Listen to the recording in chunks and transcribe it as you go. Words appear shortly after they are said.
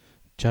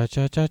Cha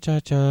cha cha cha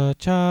cha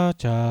cha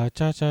cha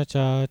cha cha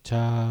cha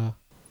cha.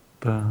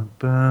 Bum,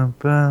 bum,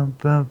 bum,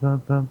 bum,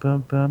 bum, bum,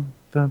 bum, bum,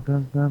 bum,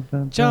 bum, bum,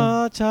 bum,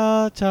 Cha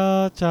cha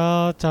cha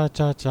cha cha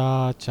cha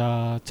cha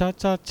cha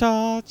cha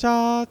cha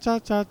cha cha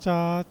cha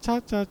cha cha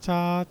cha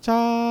cha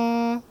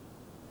cha.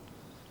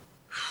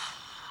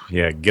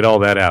 Yeah, get all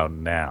that out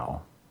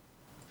now.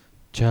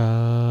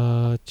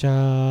 Cha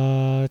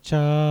cha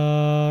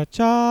cha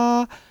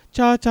cha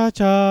cha cha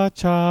cha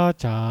cha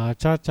cha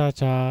cha cha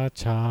cha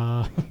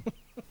cha.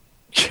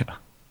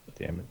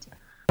 Damn it.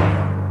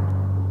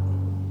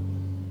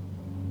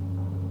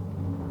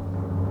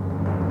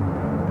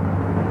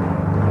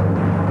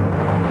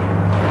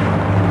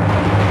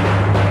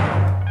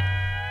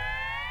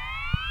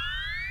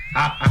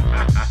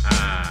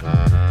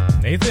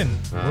 Nathan,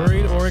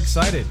 worried or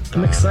excited?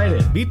 I'm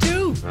excited. Me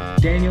too.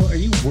 Daniel, are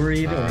you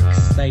worried or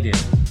excited?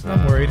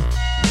 I'm worried.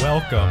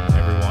 Welcome,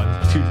 everyone.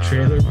 To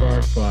Trailer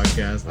Park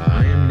Podcast.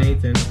 I am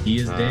Nathan. He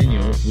is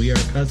Daniel. We are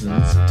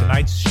cousins.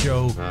 Tonight's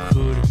show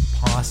could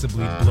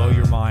possibly blow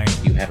your mind.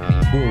 You have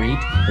to be worried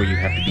or you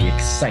have to be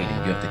excited.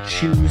 You have to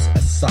choose a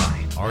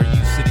side. Are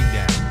you sitting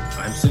down?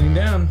 I'm sitting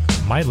down.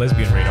 My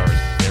lesbian radar is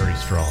very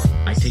strong.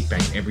 I take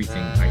back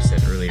everything I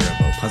said earlier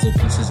about puzzle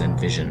pieces and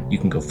vision. You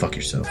can go fuck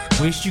yourself.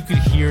 Wish you could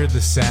hear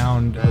the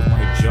sound of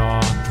my jaw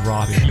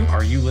dropping.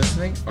 Are you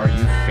listening? Are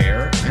you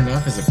fair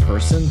enough as a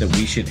person that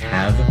we should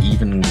have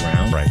even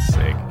ground? For Christ's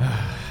sake.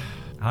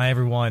 Hi,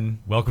 everyone.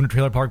 Welcome to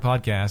Trailer Park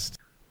Podcast.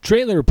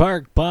 Trailer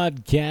Park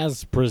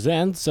Podcast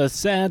presents a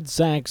Sad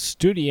Sack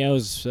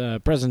Studios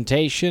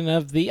presentation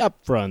of the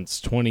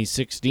Upfronts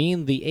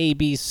 2016, the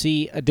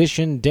ABC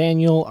edition.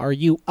 Daniel, are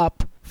you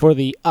up for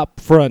the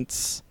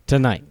Upfronts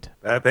tonight?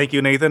 Thank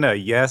you, Nathan.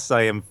 Yes,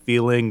 I am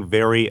feeling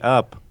very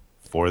up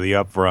for the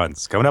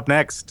upfronts. Coming up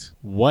next.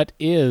 What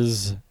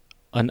is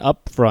an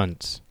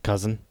upfront,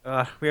 cousin?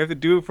 We have to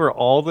do it for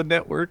all the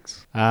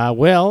networks.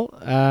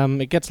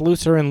 It gets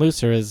looser and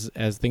looser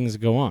as things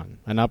go on.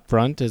 An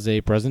upfront is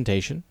a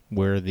presentation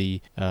where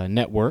the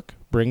network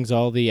brings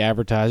all the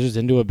advertisers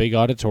into a big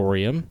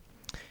auditorium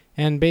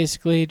and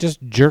basically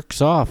just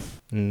jerks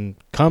off and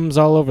comes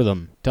all over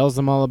them. Tells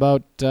them all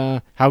about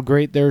how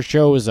great their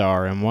shows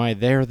are and why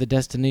they're the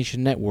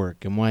destination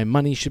network and why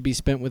money should be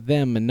spent with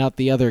them and not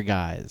the other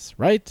guys,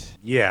 right?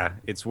 Yeah,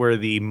 it's where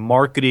the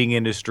marketing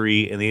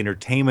industry and the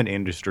entertainment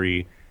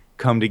industry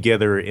come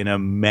together in a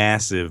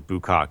massive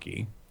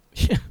bukkake.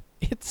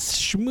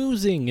 It's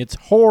schmoozing, it's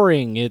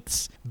whoring,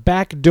 it's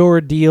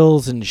backdoor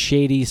deals and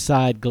shady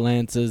side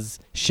glances,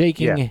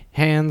 shaking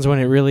hands when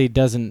it really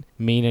doesn't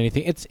mean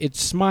anything.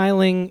 It's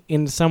smiling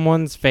in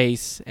someone's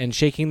face and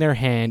shaking their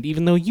hand,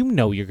 even though you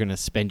know you're going to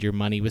spend your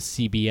money with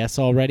CBS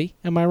already.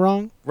 Am I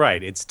wrong?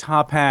 Right, it's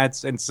top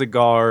hats and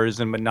cigars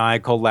and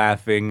maniacal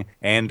laughing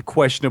and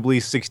questionably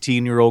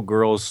 16-year-old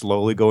girls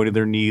slowly going to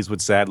their knees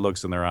with sad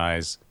looks in their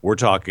eyes. We're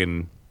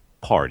talking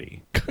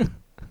party.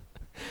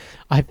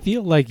 I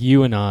feel like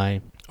you and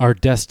I are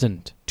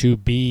destined to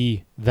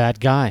be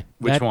that guy.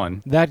 Which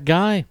one? That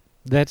guy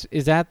that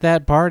is at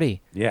that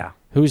party. Yeah.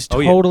 Who's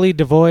totally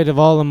devoid of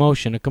all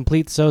emotion, a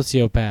complete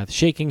sociopath,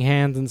 shaking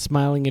hands and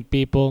smiling at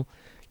people,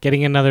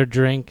 getting another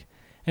drink,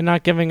 and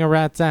not giving a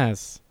rat's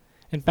ass.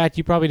 In fact,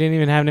 you probably didn't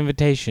even have an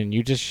invitation.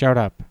 You just showed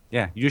up.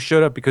 Yeah, you just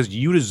showed up because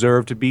you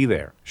deserve to be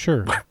there.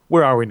 Sure.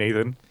 Where are we,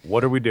 Nathan?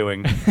 What are we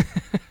doing?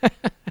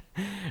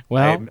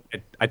 Well,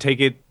 I take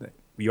it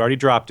you already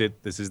dropped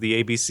it. This is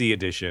the ABC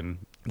edition.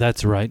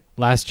 That's right.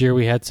 Last year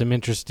we had some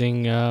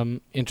interesting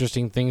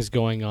things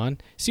going on.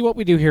 See, what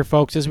we do here,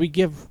 folks, is we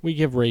give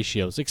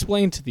ratios.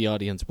 Explain to the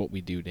audience what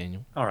we do,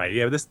 Daniel. All right.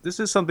 Yeah,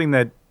 this is something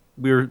that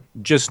we're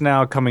just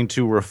now coming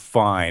to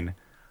refine.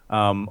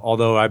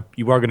 Although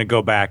you are going to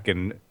go back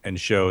and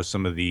show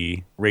some of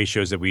the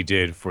ratios that we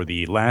did for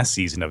the last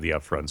season of the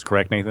Upfronts.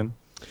 Correct, Nathan?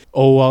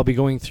 Oh, I'll be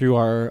going through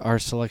our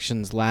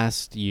selections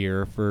last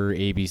year for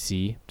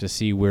ABC to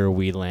see where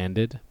we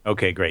landed.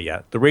 Okay, great.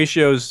 Yeah, the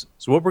ratios.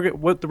 So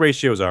what the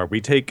ratios are?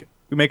 We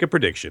make a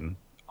prediction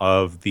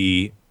of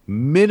the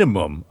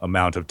minimum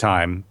amount of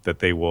time that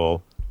they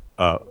will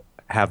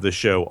have the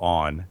show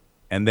on,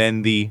 and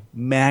then the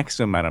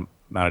maximum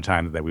amount of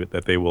time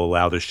that they will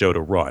allow the show to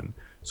run.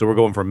 So we're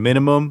going from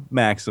minimum,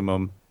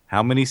 maximum.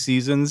 How many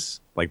seasons?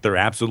 Like they're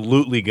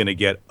absolutely going to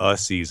get a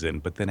season,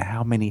 but then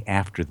how many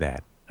after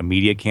that?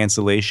 Immediate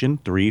cancellation,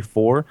 3,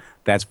 4.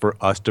 That's for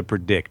us to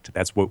predict.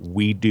 That's what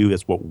we do.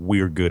 That's what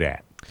we're good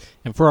at.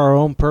 And for our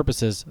own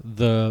purposes,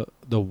 the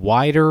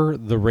wider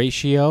the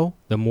ratio,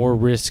 the more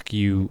risk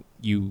you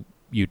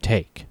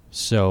take.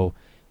 So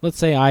let's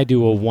say I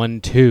do a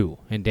 1-2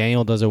 and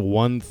Daniel does a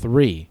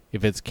 1-3.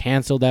 If it's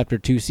canceled after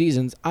 2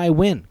 seasons, I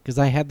win because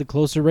I had the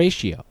closer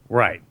ratio.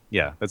 Right.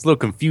 Yeah. That's a little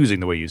confusing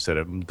the way you said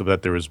it,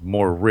 that there is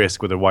more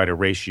risk with a wider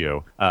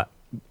ratio.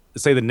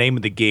 Say the name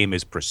of the game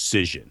is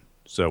precision.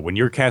 So when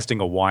you're casting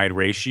a wide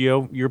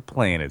ratio, you're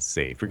playing it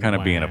safe. You're kind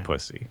of being a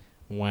pussy.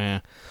 Wah.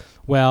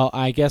 Well,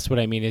 I guess what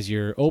I mean is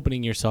you're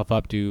opening yourself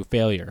up to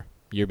failure.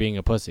 You're being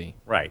a pussy.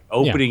 Right.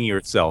 Opening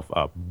yourself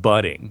up,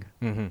 budding.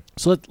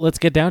 So let's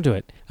get down to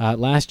it.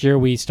 Last year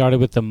we started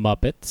with the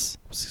Muppets,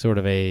 sort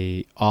of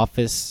a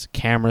office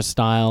camera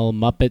style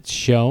Muppets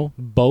show.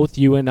 Both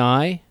you and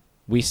I,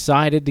 we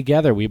sided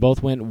together. We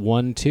both went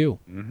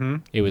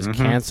 1-2. It was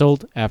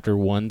canceled after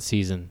one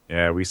season.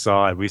 Yeah, we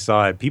saw it. We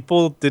saw it.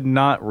 People did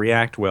not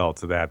react well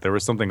to that. There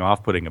was something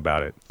off-putting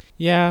about it.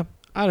 Yeah,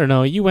 I don't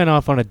know. You went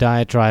off on a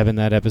diatribe in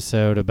that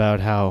episode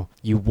about how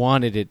you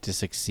wanted it to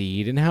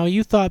succeed and how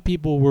you thought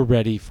people were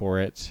ready for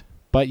it,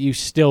 but you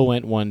still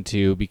went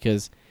 1-2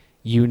 because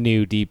you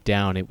knew deep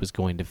down it was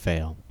going to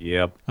fail.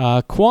 Yep.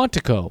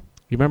 Quantico.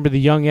 You remember the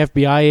young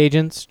FBI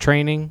agents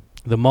training?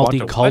 The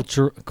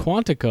multicultural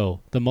Quantico,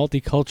 the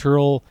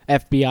multicultural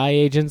FBI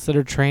agents that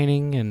are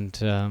training,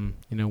 and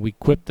we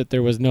quipped that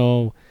there was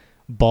no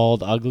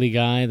bald, ugly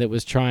guy that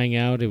was trying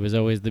out. It was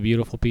always the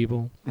beautiful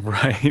people.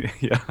 Right.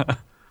 Yeah.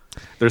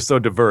 They're so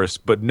diverse,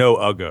 but no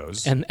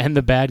uggos. And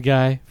the bad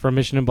guy from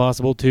Mission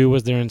Impossible 2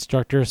 was their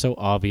instructor, so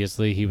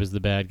obviously he was the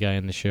bad guy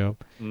in the show.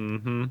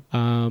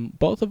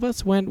 Both of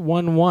us went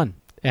 1-1,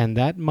 and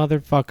that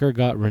motherfucker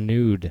got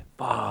renewed.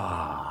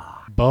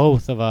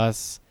 Both of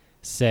us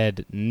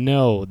said,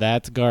 no,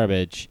 that's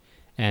garbage,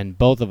 and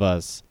both of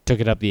us took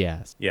it up the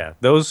ass. Yeah,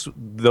 those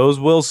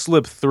will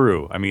slip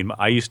through. I mean,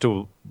 I used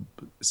to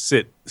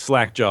sit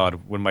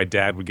slack-jawed when my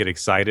dad would get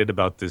excited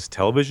about this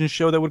television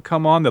show that would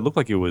come on that looked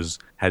like it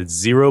had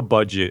zero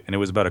budget, and it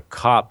was about a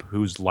cop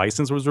whose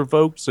license was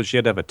revoked, so she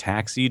had to have a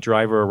taxi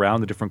drive her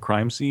around the different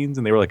crime scenes,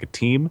 and they were like a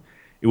team.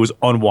 It was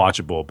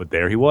unwatchable, but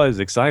there he was,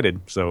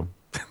 excited. So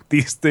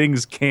these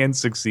things can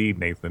succeed,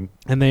 Nathan.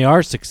 And they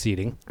are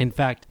succeeding. In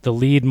fact, the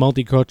lead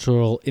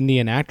multicultural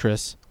Indian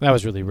actress, that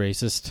was really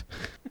racist.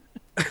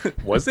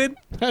 Was it?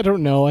 I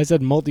don't know. I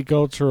said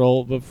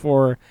multicultural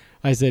before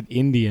I said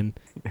Indian.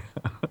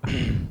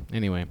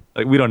 Anyway.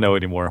 Like, we don't know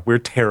anymore. We're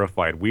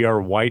terrified. We are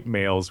white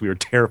males. We are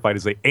terrified to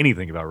say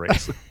anything about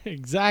race.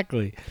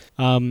 Exactly.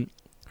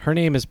 Her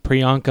name is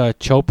Priyanka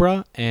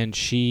Chopra, and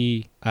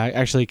she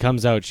actually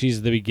comes out.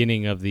 She's the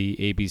beginning of the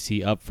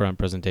ABC Upfront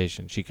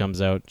presentation. She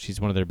comes out. She's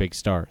one of their big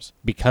stars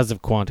because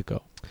of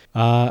Quantico.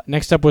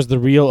 Next up was the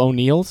Real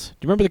O'Neills.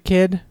 Do you remember the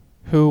kid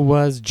who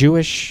was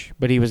Jewish,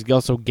 but he was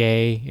also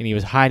gay, and he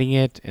was hiding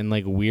it, and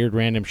like weird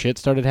random shit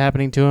started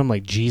happening to him,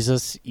 like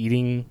Jesus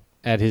eating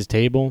at his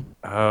table?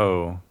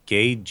 Oh,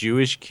 gay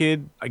Jewish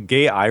kid? A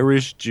gay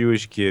Irish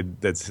Jewish kid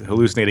that's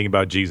hallucinating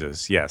about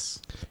Jesus,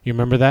 yes. You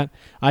remember that?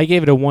 I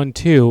gave it a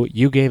 1-2.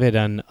 You gave it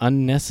an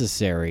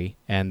unnecessary,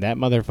 and that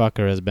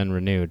motherfucker has been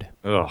renewed.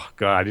 Oh,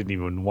 God, I didn't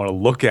even want to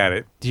look at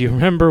it. Do you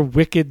remember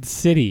Wicked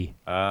City?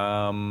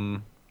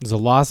 There's a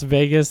Las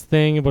Vegas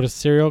thing about a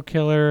serial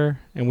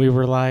killer, and we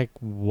were like,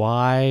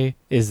 why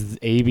is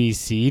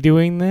ABC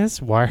doing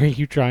this? Why are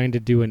you trying to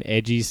do an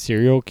edgy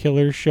serial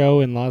killer show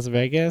in Las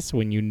Vegas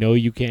when you know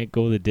you can't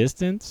go the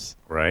distance?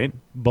 Right.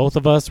 Both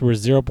of us were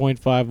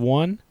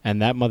 0.51,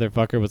 and that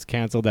motherfucker was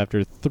canceled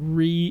after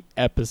 3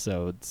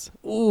 episodes.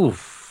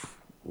 Oof.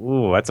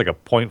 Ooh, that's like a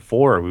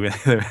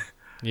 0.4.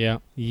 Yeah.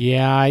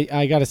 Yeah,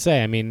 I gotta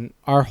say, I mean,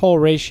 our whole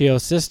ratio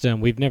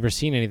system, we've never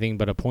seen anything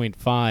but a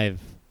 0.5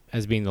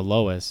 as being the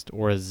lowest,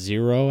 or a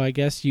 0, I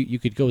guess. You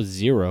could go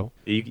 0.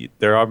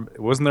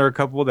 Wasn't there a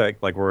couple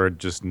that like were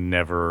just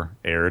never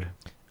aired?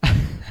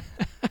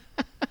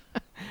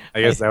 I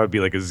guess that would be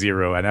like a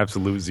 0, an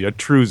absolute 0, a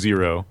true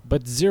 0.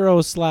 But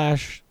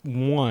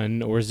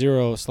 0/1 or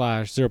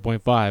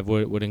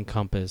 0/0.5 would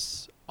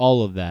encompass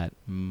all of that,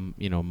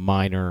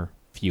 minor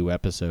few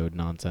episode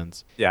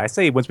nonsense. Yeah, I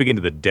say once we get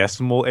into the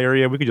decimal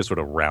area, we could just sort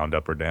of round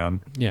up or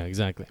down. Yeah,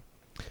 exactly.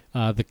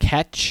 The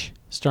Catch,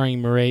 starring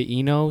Mireille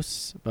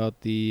Enos, about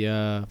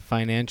the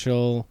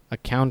financial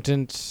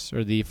accountant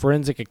or the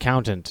forensic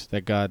accountant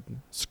that got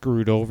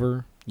screwed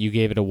over. You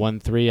gave it a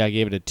 1-3. I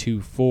gave it a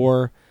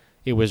 2-4.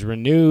 It was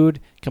renewed,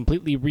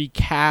 completely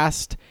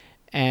recast,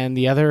 and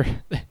the other,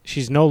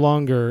 she's no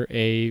longer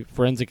a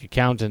forensic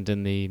accountant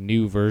in the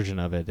new version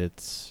of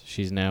it.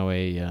 She's now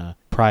a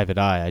private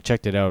eye. I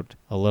checked it out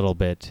a little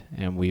bit,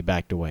 and we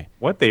backed away.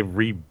 What, they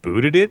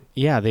rebooted it?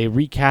 Yeah, they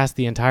recast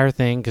the entire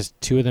thing because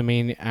 2 of the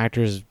main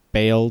actors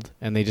bailed,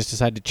 and they just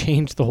decided to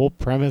change the whole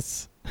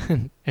premise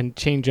and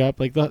change up.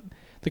 Like,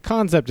 the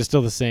concept is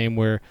still the same,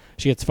 where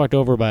she gets fucked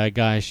over by a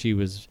guy she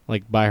was,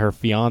 like, by her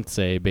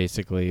fiance,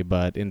 basically,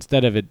 but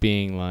instead of it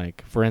being,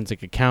 like,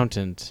 forensic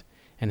accountant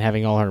and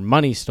having all her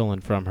money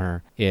stolen from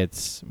her,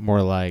 it's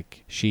more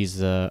like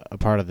she's a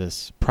part of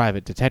this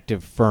private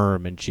detective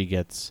firm and she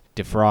gets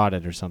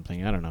defrauded or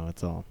something. I don't know.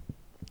 It's all...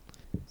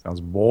 Sounds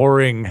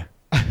boring.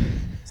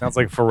 Sounds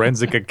like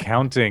forensic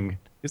accounting.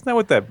 Isn't that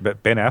what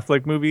that Ben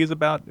Affleck movie is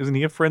about? Isn't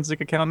he a forensic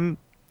accountant?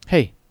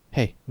 Hey,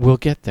 we'll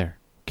get there,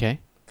 okay?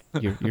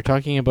 You're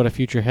talking about a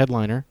future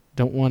headliner.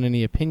 Don't want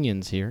any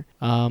opinions here.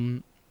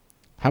 How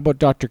about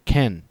Dr.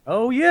 Ken?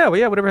 Oh, yeah. Well,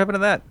 yeah, whatever happened to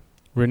that?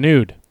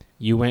 Renewed.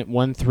 You went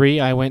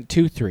 1-3, I went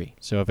 2-3.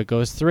 So if it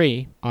goes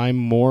 3, I'm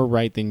more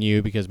right than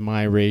you because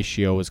my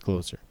ratio is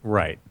closer.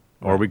 Right.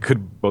 Or we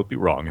could both be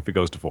wrong if it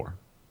goes to 4.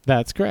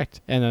 That's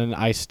correct. And then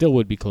I still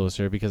would be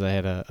closer because I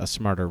had a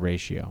smarter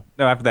ratio.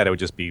 No, after that, it would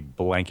just be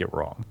blanket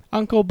wrong.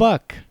 Uncle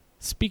Buck,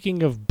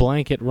 speaking of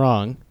blanket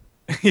wrong,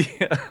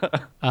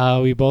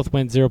 we both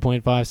went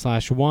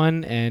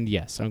 0.5/1, and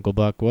yes, Uncle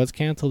Buck was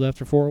canceled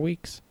after 4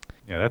 weeks.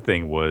 Yeah, that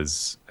thing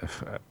was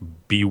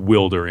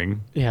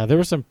bewildering. Yeah, there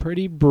were some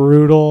pretty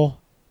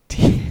brutal...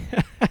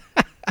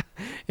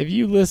 If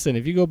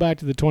you go back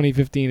to the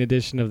 2015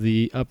 edition of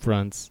the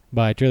Upfronts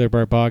by Trailer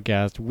Park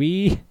Podcast,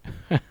 we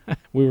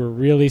were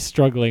really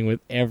struggling with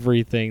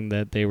everything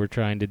that they were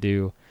trying to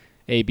do.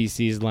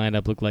 ABC's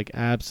lineup looked like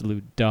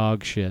absolute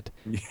dog shit.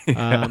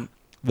 Yeah.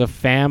 The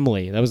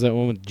Family, that was that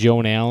one with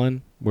Joan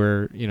Allen,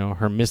 where,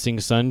 her missing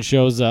son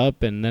shows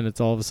up, and then it's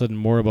all of a sudden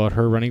more about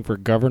her running for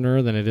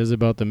governor than it is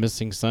about the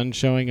missing son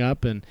showing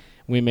up. And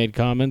we made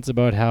comments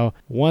about how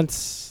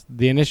once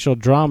the initial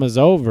drama's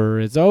over,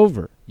 it's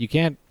over. You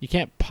can't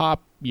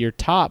pop your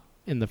top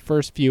in the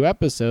first few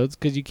episodes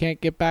because you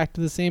can't get back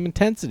to the same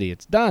intensity.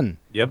 It's done.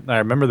 Yep, I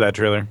remember that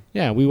trailer.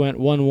 Yeah, we went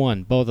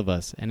 1-1, both of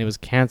us, and it was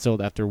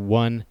canceled after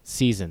one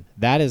season.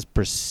 That is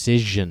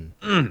precision.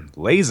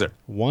 Laser.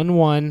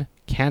 1-1,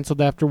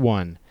 canceled after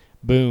one.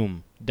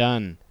 Boom,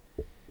 done.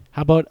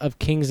 How about Of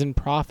Kings and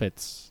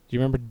Prophets? Do you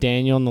remember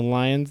Daniel in the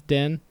Lion's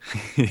Den?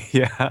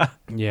 Yeah.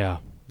 Yeah.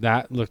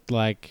 That looked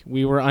like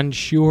we were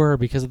unsure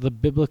because of the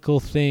biblical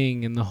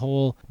thing and the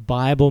whole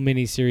Bible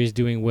miniseries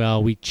doing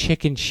well. We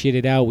chicken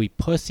shitted out. We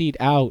pussied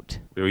out.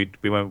 We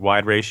went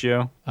wide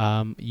ratio.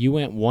 You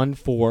went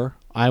 1-4.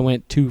 I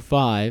went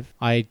 2-5.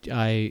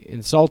 I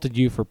insulted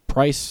you for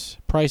Price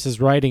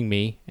is writing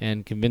me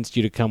and convinced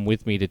you to come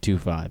with me to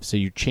 2-5. So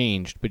you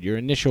changed, but your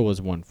initial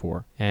was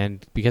 1-4.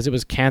 And because it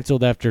was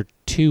canceled after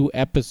 2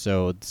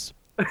 episodes...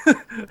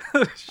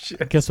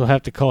 I guess we'll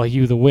have to call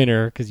you the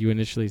winner because you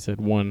initially said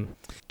 1.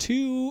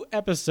 2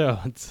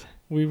 episodes.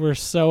 We were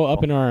so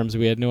up in arms,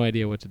 we had no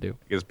idea what to do.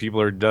 Because people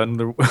are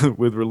done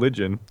with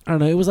religion. I don't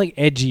know. It was like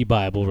edgy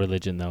Bible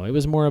religion, though. It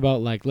was more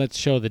about like, let's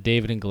show the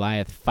David and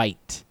Goliath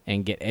fight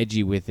and get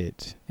edgy with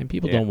it. And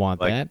people don't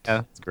want that. Yeah,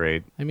 that's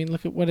great. I mean,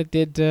 look at what it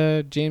did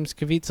to James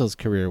Caviezel's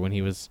career when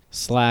he was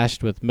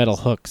slashed with metal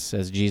hooks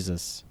as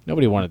Jesus.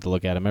 Nobody wanted to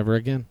look at him ever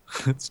again.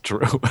 It's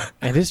true.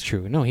 It is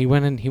true. No, he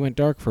went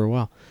dark for a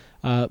while.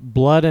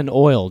 Blood and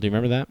Oil. Do you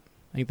remember that?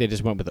 I think they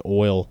just went with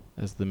Oil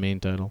as the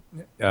main title.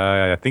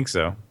 I think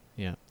so.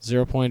 Yeah,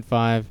 0.5,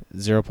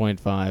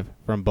 0.5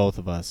 from both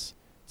of us.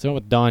 So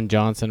with Don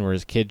Johnson, where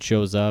his kid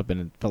shows up,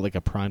 and it felt like a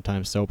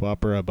primetime soap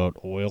opera about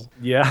oil.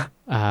 Yeah.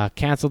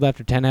 Canceled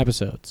after 10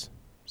 episodes.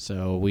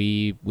 So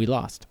we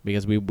lost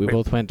because we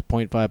both went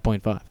 0.5,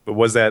 0.5. But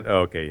was that... Oh,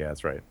 okay, yeah,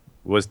 that's right.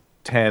 Was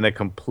 10 a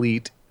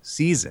complete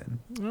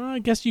season? I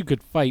guess you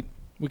could fight.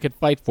 We could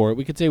fight for it.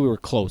 We could say we were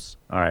close.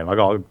 All right, I'll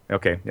go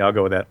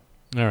with that.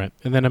 All right.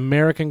 And then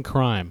American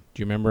Crime.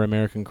 Do you remember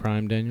American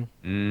Crime, Daniel?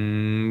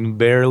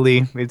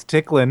 Barely. It's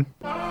tickling.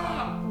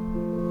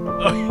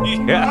 Oh,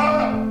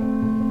 yeah.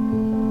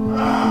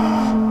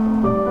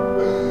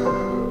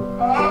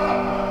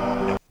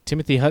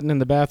 Timothy Hutton in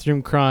the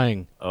bathroom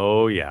crying.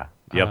 Oh, yeah.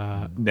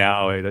 Yep.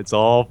 Now it's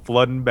all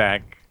flooding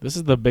back. This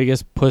is the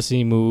biggest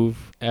pussy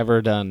move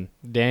ever done.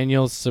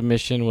 Daniel's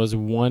submission was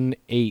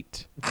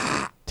 1-8.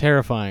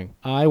 Terrifying.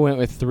 I went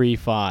with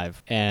 3-5,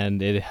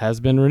 and it has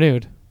been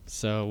renewed.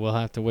 So we'll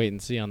have to wait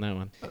and see on that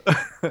one.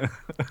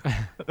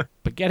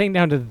 But getting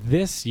down to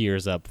this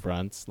year's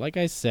upfronts, like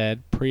I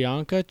said,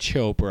 Priyanka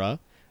Chopra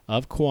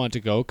of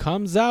Quantico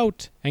comes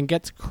out and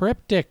gets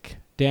cryptic,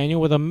 Daniel,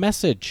 with a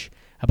message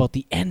about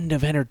the end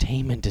of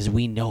entertainment as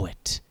we know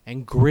it,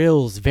 and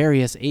grills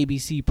various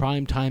ABC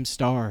primetime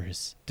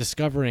stars,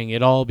 discovering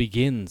it all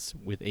begins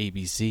with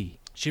ABC.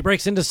 She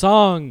breaks into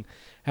song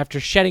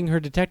after shedding her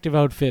detective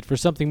outfit for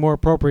something more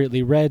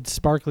appropriately red,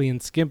 sparkly,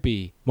 and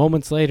skimpy.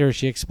 Moments later,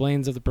 she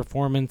explains of the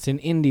performance in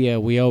India.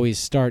 We always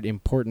start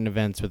important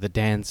events with a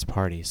dance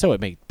party. So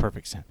it made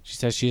perfect sense. She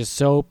says she is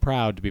so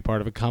proud to be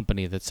part of a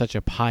company that's such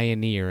a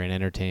pioneer in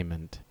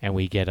entertainment. And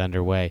we get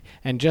underway.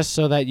 And just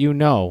so that you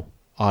know,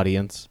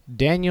 audience,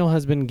 Daniel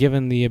has been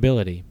given the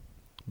ability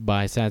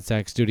by Sad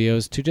Sack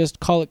Studios to just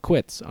call it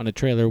quits on a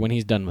trailer when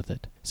he's done with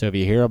it. So if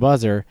you hear a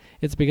buzzer,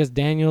 it's because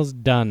Daniel's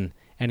done.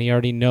 And he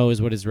already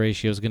knows what his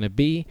ratio is going to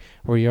be,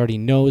 or he already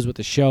knows what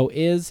the show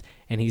is,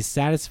 and he's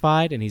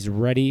satisfied and he's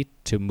ready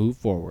to move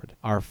forward.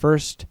 Our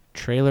first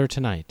trailer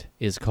tonight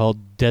is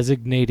called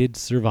Designated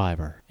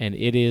Survivor, and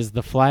it is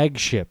the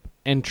flagship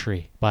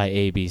entry by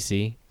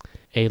ABC.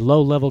 A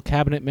low-level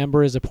cabinet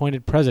member is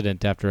appointed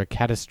president after a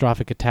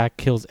catastrophic attack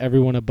kills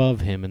everyone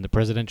above him in the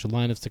presidential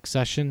line of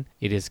succession.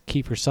 It is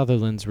Kiefer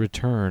Sutherland's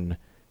return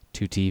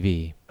to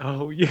TV.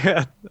 Oh,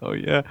 yeah. Oh,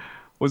 yeah.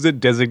 Was it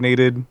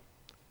Designated?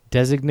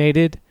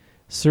 Designated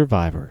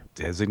Survivor.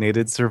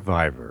 Designated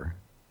Survivor.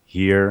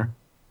 Here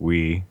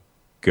we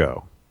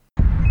go.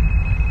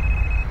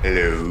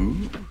 Hello?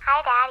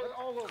 Hi, Daddy.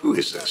 Who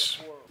is this?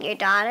 Your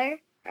daughter?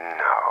 No,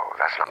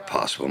 that's not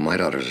possible. My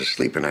daughter's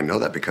asleep, and I know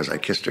that because I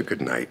kissed her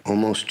goodnight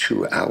almost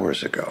 2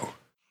 hours ago.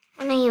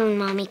 When are you and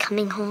Mommy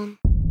coming home?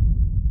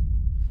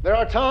 There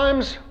are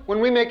times when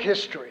we make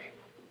history.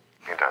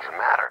 It doesn't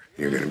matter.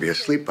 You're going to be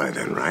asleep by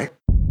then, right?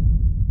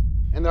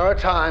 And there are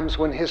times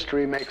when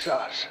history makes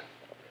us.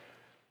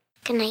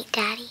 Good night,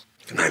 Daddy.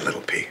 Good night, little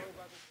P.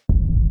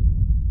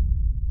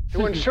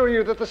 To ensure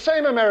you that the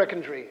same American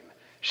dream,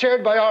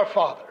 shared by our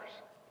fathers,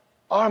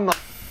 our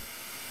mothers.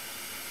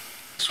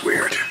 It's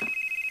weird.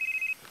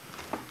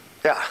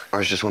 Yeah,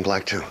 ours just went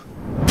black too.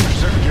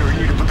 Secretary,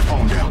 you need to put the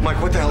phone down. Mike,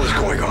 what the hell is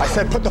going on? I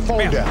said put the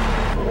phone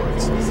down.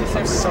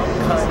 Some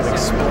kind of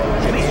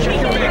explosion.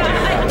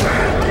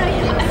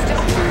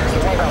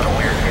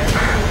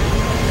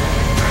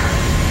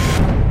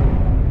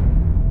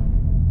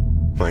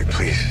 Mike,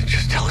 please,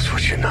 just tell us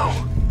what you know.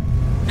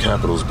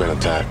 Capitol's been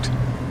attacked.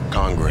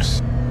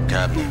 Congress,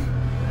 cabinet.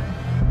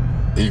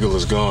 Eagle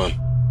is gone.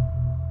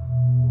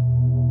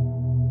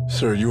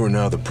 Sir, you are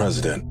now the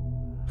president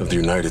of the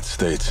United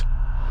States.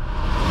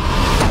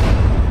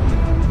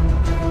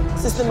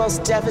 This is the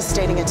most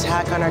devastating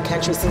attack on our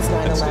country since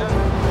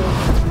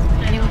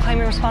 9/11. Anyone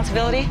claiming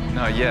responsibility?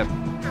 Not yet.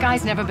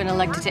 Guy's never been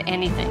elected to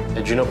anything.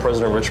 Did you know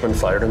President Richmond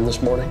fired him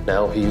this morning?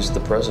 Now he's the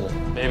president.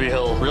 Maybe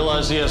he'll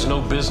realize he has no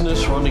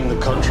business running the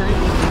country.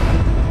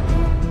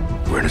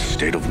 We're in a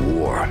state of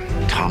war.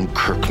 Tom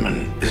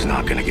Kirkman is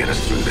not going to get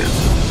us through this.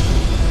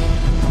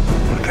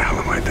 What the hell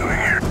am I doing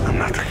here? I'm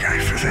not the guy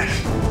for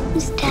this.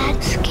 Is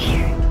Dad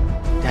scared?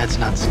 Dad's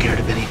not scared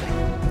of anything.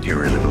 Do you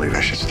really believe I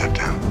should step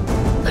down?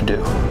 I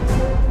do.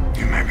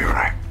 You may be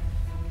right.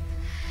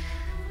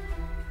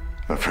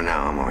 But for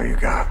now, I'm all you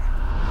got.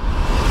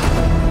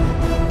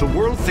 The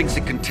world thinks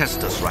it can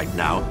test us right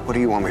now. What do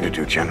you want me to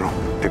do, General?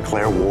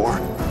 Declare war?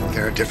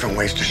 There are different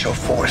ways to show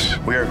force.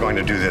 We are going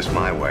to do this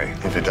my way.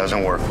 If it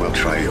doesn't work, we'll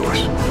try yours.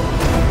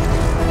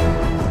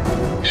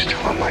 You're still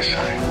on my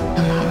side.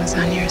 I'm always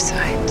on your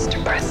side, Mr.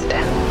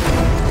 President.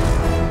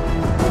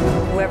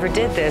 Whoever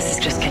did this is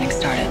just getting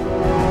started.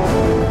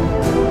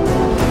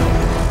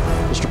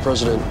 Mr.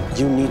 President,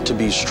 you need to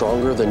be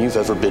stronger than you've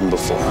ever been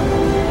before.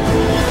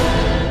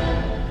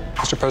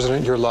 Mr.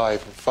 President, you're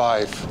live.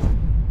 5.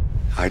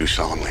 I do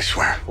solemnly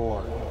swear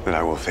 4. that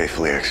I will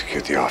faithfully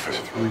execute the office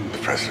of the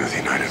President of the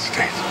United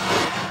States.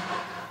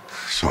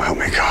 So help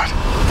me God.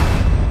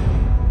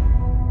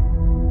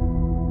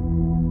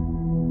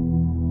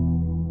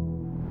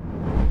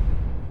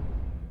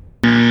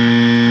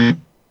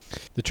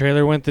 The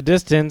trailer went the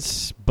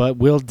distance, but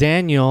will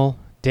Daniel,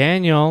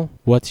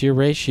 what's your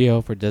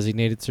ratio for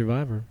Designated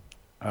Survivor?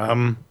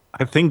 I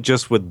think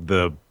just with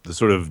the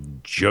sort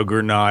of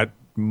juggernaut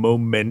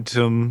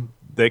momentum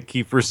that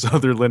Kiefer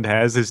Sutherland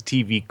has, his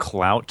TV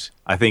clout,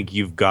 I think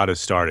you've got to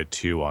start at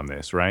 2 on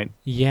this, right?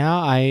 Yeah,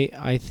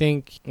 I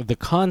think the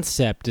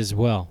concept as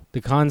well.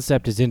 The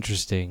concept is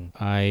interesting.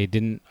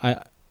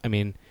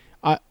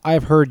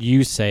 I've heard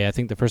you say, I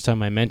think the first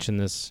time I mentioned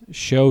this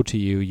show to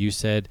you, you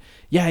said,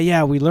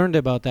 yeah, we learned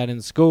about that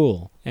in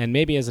school. And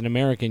maybe as an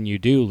American, you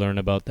do learn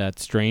about that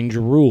strange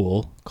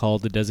rule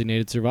called the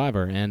Designated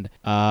Survivor. And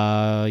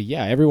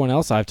everyone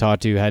else I've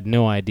talked to had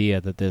no idea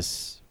that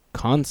this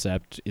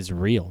concept is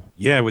real.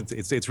 Yeah,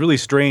 it's really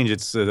strange.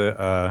 It's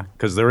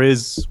because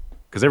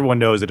everyone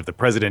knows that if the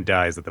president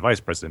dies, that the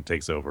vice president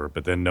takes over,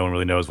 but then no one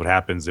really knows what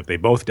happens if they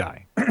both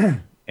die.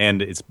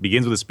 And it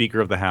begins with the Speaker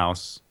of the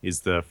House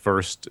is the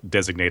first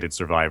designated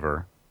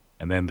survivor,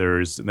 and then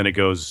there's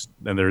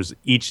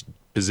each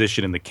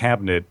position in the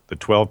cabinet, the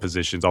 12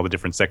 positions, all the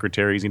different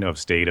secretaries, of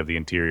state, of the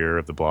interior,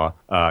 of the blah.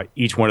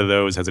 Each one of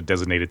those has a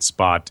designated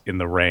spot in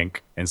the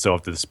rank, and so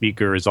if the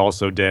speaker is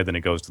also dead, then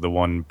it goes to the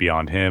one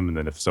beyond him, and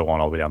then if so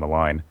on all the way down the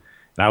line.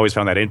 And I always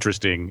found that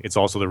interesting. It's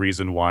also the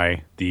reason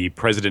why the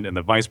president and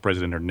the vice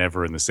president are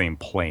never in the same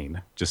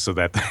plane, just so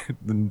that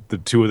the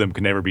two of them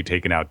can never be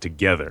taken out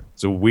together.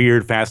 It's a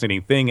weird,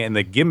 fascinating thing, and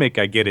the gimmick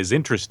I get is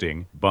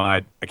interesting,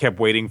 but I kept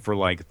waiting for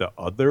like the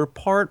other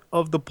part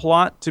of the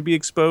plot to be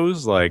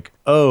exposed, like,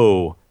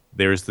 oh,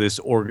 there's this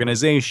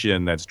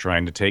organization that's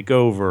trying to take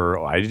over.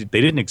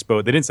 They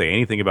didn't say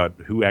anything about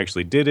who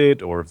actually did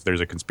it, or if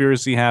there's a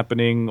conspiracy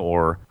happening,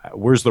 or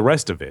where's the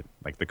rest of it.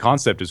 Like, the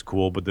concept is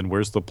cool, but then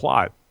where's the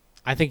plot?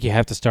 I think you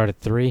have to start at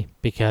 3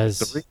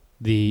 because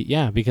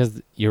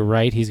because you're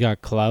right, he's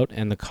got clout,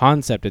 and the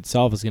concept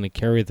itself is going to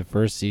carry the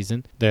first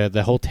season.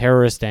 The whole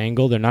terrorist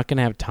angle, they're not going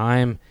to have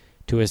time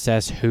to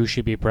assess who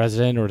should be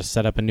president or to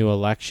set up a new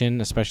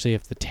election, especially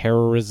if the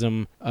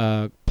terrorism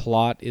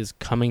plot is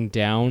coming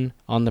down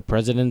on the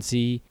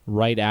presidency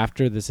right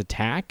after this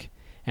attack,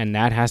 and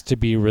that has to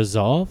be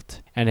resolved.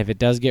 And if it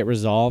does get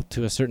resolved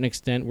to a certain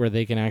extent where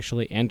they can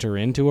actually enter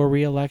into a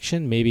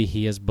re-election, maybe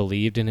he has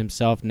believed in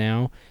himself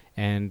now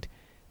and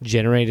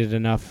generated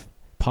enough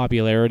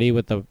popularity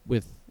with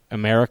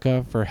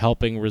America for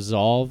helping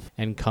resolve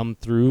and come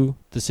through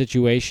the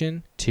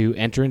situation to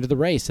enter into the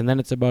race. And then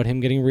it's about him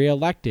getting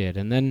reelected,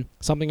 and then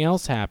something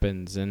else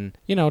happens. And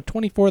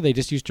 24, they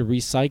just used to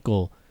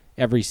recycle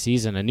every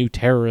season a new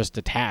terrorist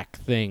attack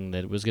thing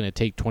that was going to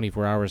take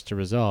 24 hours to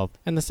resolve.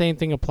 And the same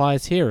thing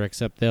applies here,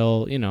 except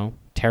they'll,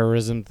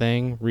 terrorism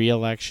thing,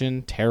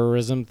 re-election,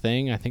 terrorism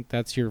thing. I think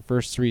that's your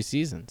first 3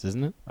 seasons,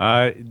 isn't it?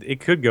 It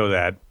could go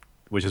that.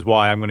 which is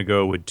why I'm going to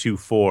go with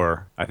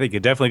 2-4. I think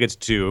it definitely gets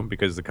 2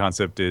 because the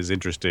concept is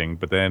interesting,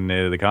 but then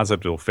the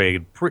concept will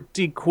fade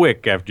pretty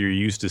quick after you're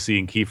used to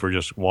seeing Kiefer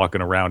just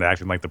walking around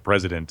acting like the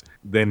president.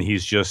 Then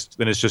it's just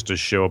a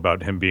show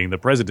about him being the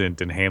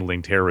president and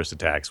handling terrorist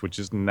attacks, which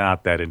is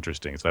not that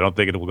interesting. So I don't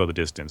think it will go the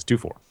distance.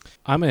 2-4.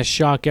 I'm going to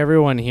shock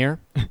everyone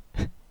here.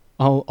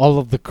 All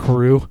of the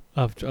crew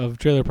of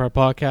Trailer Park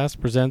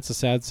Podcast presents the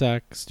Sad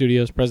Sack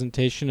Studios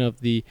presentation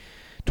of the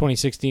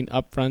 2016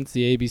 Upfronts,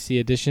 the ABC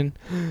edition.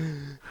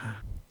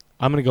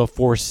 I'm going to go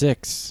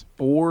 4-6.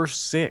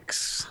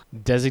 4-6.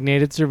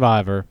 Designated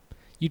Survivor.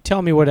 You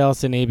tell me what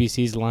else in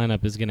ABC's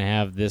lineup is going to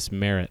have this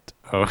merit.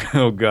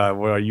 Oh, God.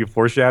 What are you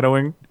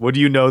foreshadowing? What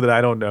do you know that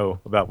I don't know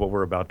about what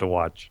we're about to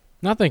watch?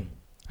 Nothing.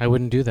 I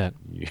wouldn't do that.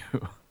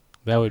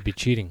 That would be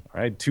cheating.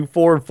 All right,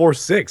 2-4 and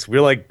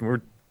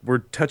 4-6. We're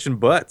touching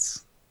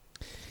butts.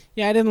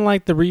 Yeah, I didn't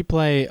like the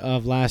replay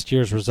of last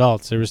year's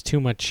results. There was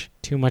too much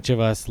of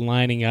us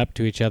lining up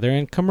to each other,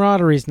 and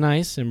camaraderie's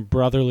nice, and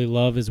brotherly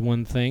love is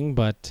one thing,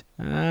 but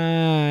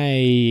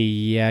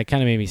it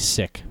kind of made me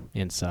sick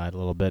inside a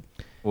little bit.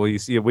 Well, you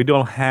see, we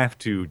don't have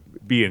to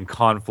be in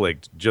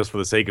conflict just for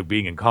the sake of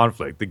being in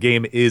conflict. The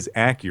game is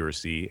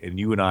accuracy, and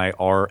you and I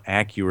are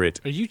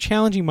accurate. Are you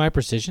challenging my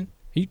precision?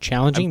 Are you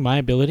challenging my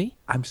ability?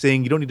 I'm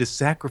saying you don't need to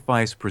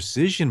sacrifice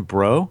precision,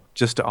 bro,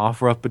 just to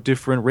offer up a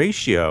different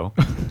ratio.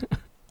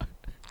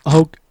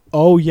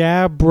 Oh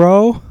yeah,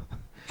 bro?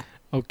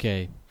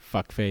 Okay,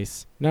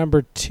 fuckface.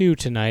 Number 2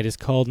 tonight is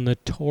called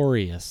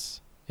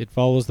Notorious. It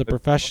follows the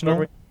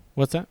professional...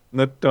 What's that?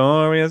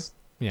 Notorious.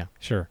 Yeah,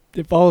 sure.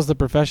 It follows the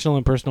professional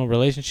and personal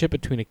relationship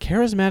between a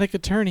charismatic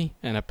attorney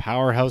and a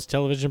powerhouse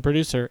television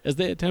producer as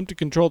they attempt to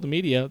control the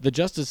media, the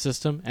justice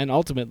system, and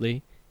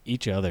ultimately...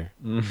 each other.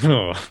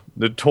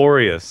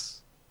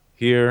 Notorious.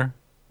 Here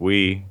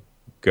we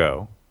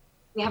go.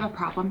 We have a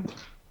problem.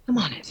 I'm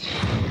on it.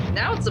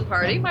 Now it's a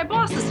party. My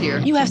boss is here.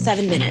 You have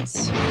 7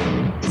 minutes.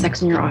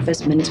 Sex in your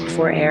office minutes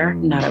before air,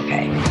 not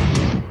okay.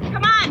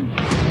 Come on!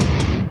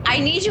 I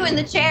need you in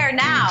the chair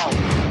now.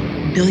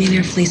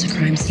 Billionaire flees a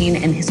crime scene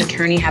and his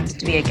attorney happens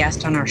to be a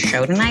guest on our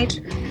show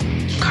tonight.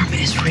 Karma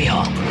is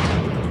real.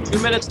 2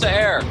 minutes to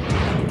air.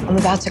 I'm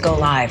about to go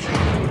live.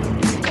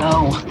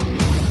 Go.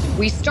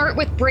 We start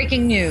with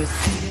breaking news.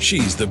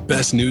 She's the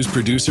best news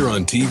producer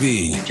on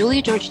TV.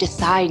 Julia George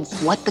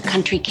decides what the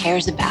country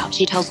cares about.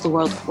 She tells the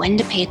world when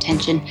to pay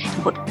attention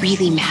and what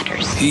really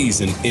matters. He's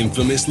an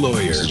infamous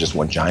lawyer. This is just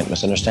one giant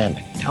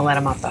misunderstanding. Don't let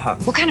him off the hook.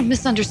 What kind of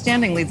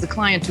misunderstanding leads the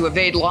client to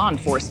evade law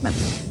enforcement?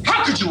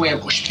 How could you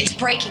ambush me? It's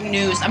breaking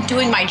news. I'm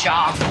doing my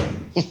job.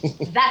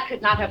 That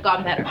could not have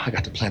gone better. I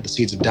got to plant the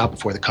seeds of doubt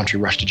before the country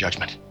rushed to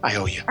judgment. I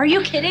owe you. Are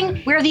you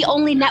kidding? We're the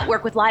only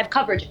network with live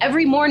coverage.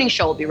 Every morning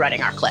show will be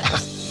running our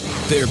clips.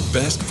 They're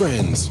best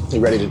friends. You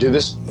ready to do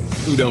this?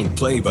 Who don't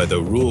play by the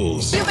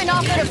rules. You've been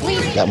offered a plea.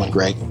 That went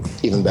great.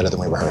 Even better than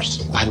we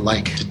rehearsed. I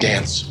like to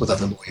dance with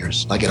other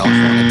lawyers. I get all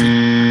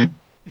thrown.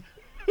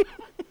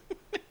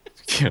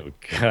 Oh,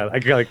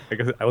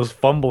 God. I was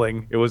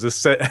fumbling. It was as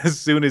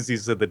soon as he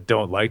said that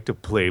don't like to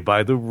play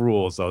by the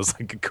rules, I was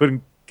like, I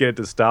couldn't get it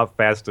to stop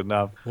fast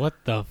enough. What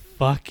the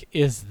fuck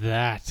is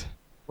that?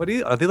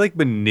 Are they like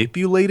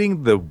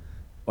manipulating the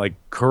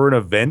current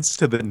events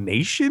to the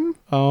nation?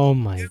 Oh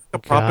my God. A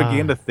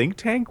propaganda think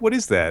tank? What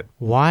is that?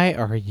 Why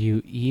are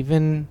you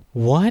even...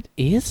 What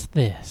is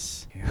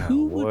this? Yeah,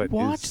 Who would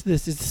watch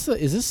this? Is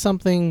this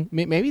something...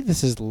 Maybe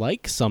this is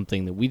like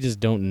something that we just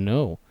don't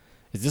know.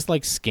 Is this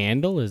like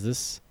Scandal? Is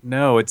this...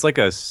 No, it's like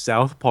a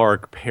South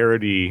Park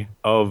parody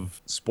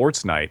of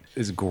Sports Night.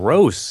 It's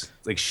gross.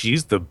 Like,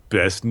 she's the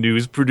best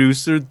news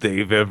producer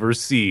they've ever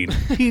seen.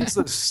 He's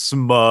a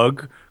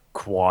smug,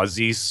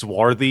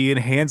 quasi-swarthy,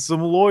 and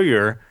handsome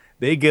lawyer.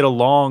 They get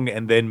along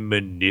and then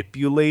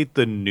manipulate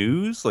the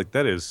news? Like,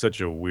 that is such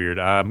a weird...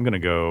 I'm going to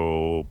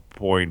go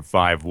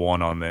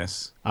 0.51 on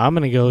this. I'm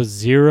going to go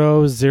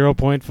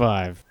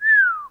 0.5.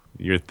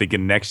 You're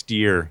thinking next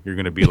year you're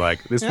going to be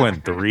like, this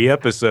went 3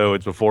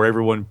 episodes before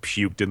everyone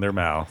puked in their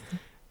mouth.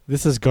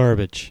 This is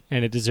garbage,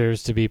 and it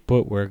deserves to be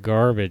put where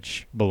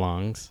garbage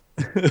belongs.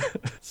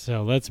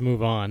 So let's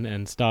move on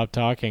and stop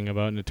talking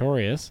about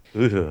Notorious.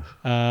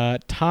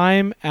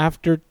 Time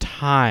After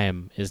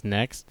Time is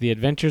next. The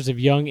Adventures of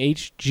Young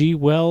H.G.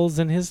 Wells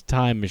and His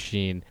Time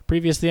Machine.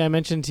 Previously, I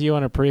mentioned to you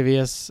on a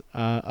previous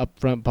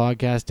Upfront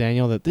podcast,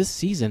 Daniel, that this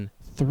season,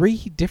 3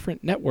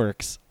 different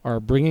networks are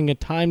bringing a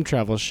time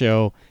travel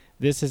show.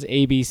 This is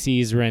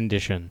ABC's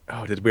rendition.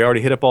 Oh, did we already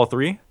hit up all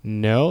 3?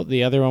 No,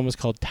 the other one was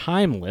called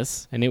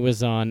Timeless, and it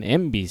was on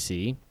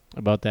NBC.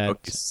 About that.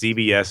 Okay,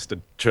 CBS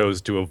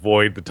chose to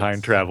avoid the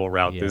time travel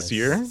route this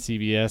year.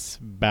 CBS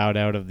bowed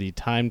out of the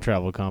time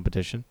travel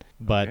competition.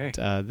 But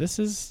this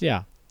is,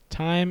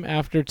 Time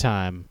After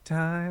Time.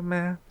 Time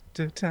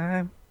After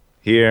Time.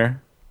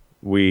 Here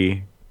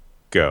we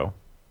go.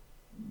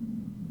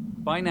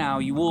 By now,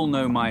 you all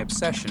know my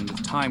obsession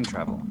with time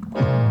travel.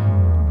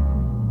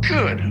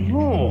 Good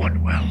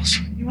Lord, Wells.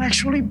 You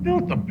actually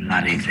built the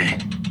bloody thing.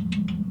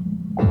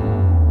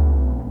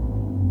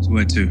 So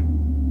where to?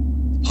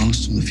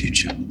 Past or the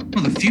future?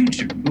 Well, the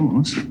future, of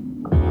course.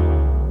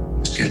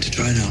 scared to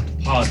try it out?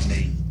 Pardon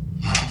me.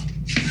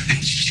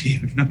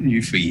 HG, I've known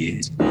you for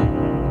years.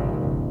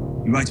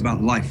 You write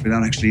about life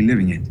without actually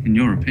living it, in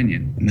your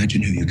opinion.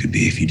 Imagine who you could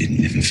be if you didn't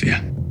live in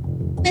fear.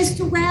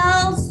 Mr.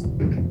 Wells?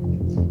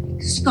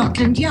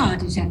 Scotland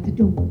Yard is at the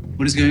door.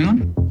 What is going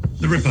on?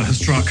 The Ripper has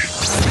struck.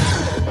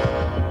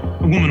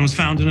 A woman was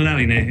found in an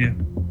alley near here.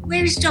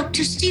 Where is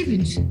Dr.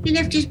 Stevens? He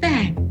left his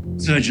bag.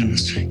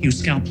 Surgeons use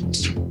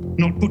scalpels,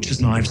 not butcher's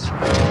knives.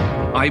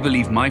 I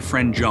believe my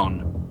friend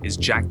John is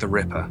Jack the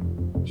Ripper.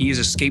 He has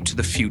escaped to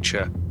the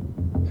future,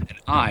 and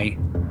I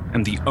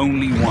am the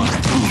only one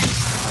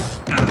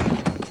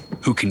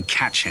who can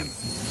catch him.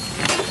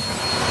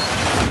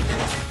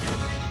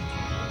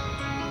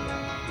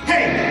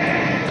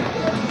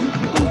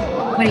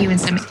 What are you in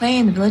some play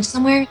in the village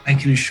somewhere? I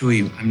can assure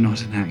you, I'm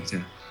not an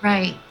actor.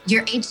 Right.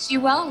 You're H.G.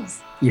 Wells.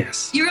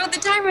 Yes. You wrote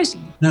The Time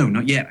Machine. No,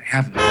 not yet. I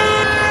haven't.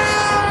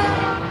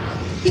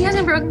 He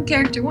hasn't broken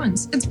character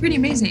once. It's pretty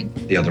amazing.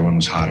 The other one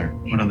was hotter.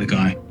 What other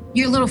guy?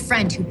 Your little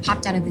friend who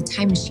popped out of the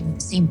time machine with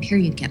the same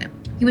period getup.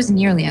 He wasn't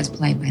nearly as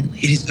polite, by the way.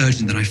 It is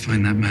urgent that I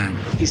find that man.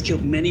 He's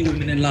killed many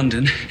women in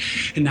London,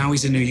 and now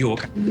he's in New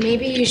York.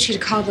 Maybe you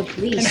should call the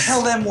police. And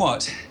hell then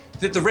what?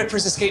 That the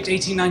Rippers escaped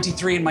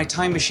 1893 in my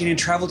time machine and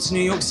traveled to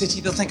New York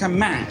City, they'll think I'm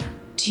mad.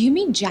 Do you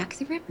mean Jack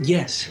the Ripper?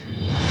 Yes.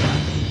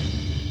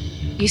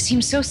 You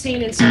seem so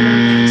sane in so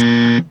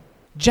many ways.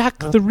 Jack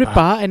the Ripper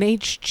and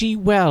H.G.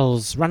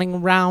 Wells running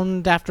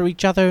around after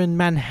each other in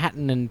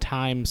Manhattan and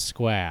Times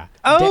Square.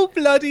 Oh,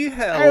 bloody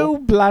hell. Oh,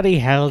 bloody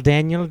hell,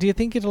 Daniel. Do you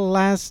think it'll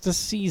last a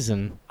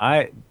season?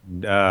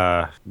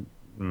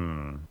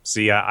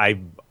 See, I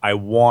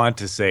want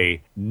to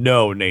say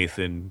no,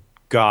 Nathan.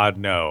 God,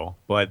 no.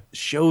 But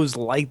shows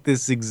like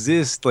this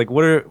exist. Like,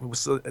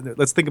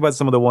 let's think about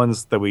some of the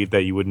ones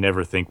that you would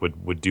never think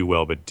would do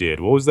well, but did.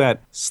 What was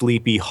that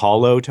Sleepy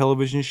Hollow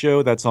television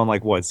show? That's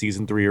on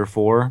season 3 or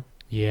 4?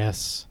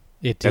 Yes,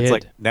 it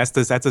did. That's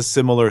a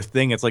similar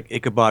thing. It's like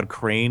Ichabod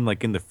Crane,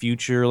 in the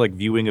future,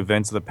 viewing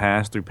events of the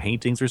past through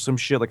paintings or some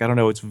shit. I don't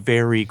know. It's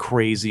very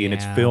crazy, and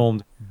it's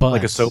filmed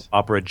like a soap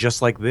opera,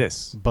 just like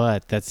this.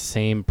 But that's the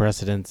same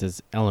precedence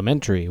as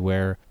Elementary,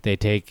 where they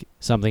take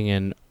something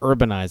and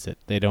urbanize it.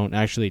 They don't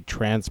actually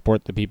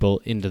transport the people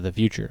into the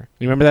future.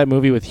 You remember that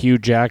movie with Hugh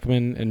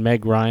Jackman and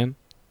Meg Ryan?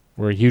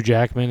 Where Hugh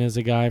Jackman is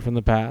a guy from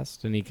the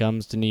past, and he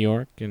comes to New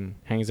York and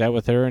hangs out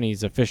with her, and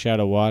he's a fish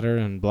out of water,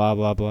 and blah,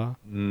 blah, blah.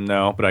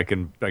 No, but I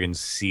can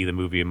see the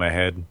movie in my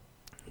head.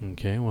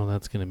 Okay, well,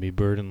 that's going to be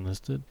burden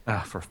listed.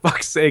 For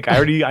fuck's sake,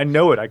 I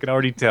know it. I can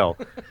already tell.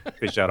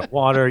 Fish out of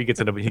water. He gets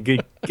in a bunch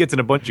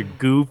of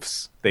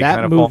goofs. They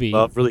kind of fall in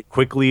love really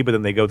quickly, but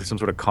then they go through some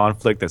sort of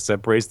conflict that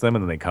separates them,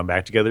 and then they come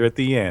back together at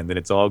the end, and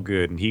it's all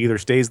good. And he either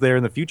stays there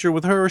in the future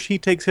with her, or she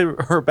takes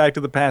her back to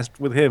the past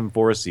with him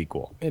for a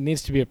sequel. It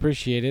needs to be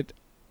appreciated,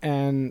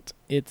 and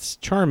it's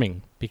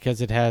charming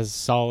because it has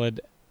solid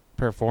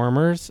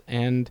performers,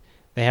 and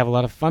they have a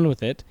lot of fun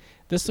with it.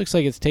 This looks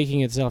like it's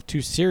taking itself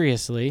too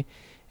seriously,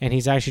 and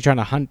he's actually trying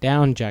to hunt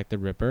down Jack the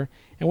Ripper.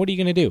 And what are you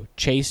going to do?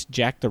 Chase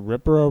Jack the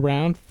Ripper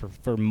around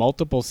for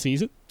multiple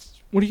seasons?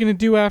 What are you going to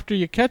do after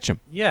you catch him?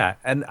 Yeah,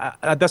 and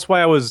that's why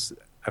I was,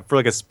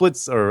 for a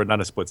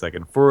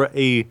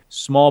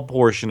small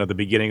portion of the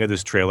beginning of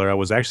this trailer, I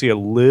was actually a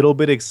little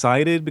bit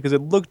excited because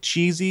it looked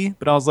cheesy,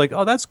 but I was like,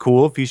 oh, that's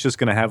cool if he's just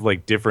going to have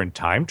different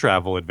time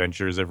travel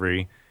adventures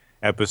every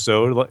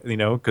episode,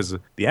 because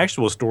the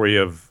actual story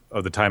of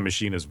the time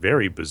machine is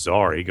very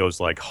bizarre. He goes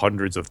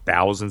hundreds of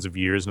thousands of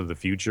years into the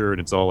future,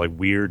 and it's all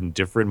weird and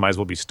different. Might as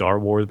well be Star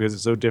Wars because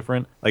it's so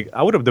different. It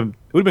would have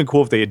been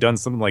cool if they had done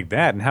something like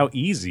that, and how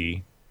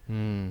easy.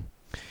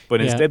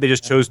 But instead, they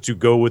just chose to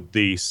go with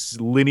the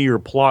linear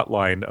plot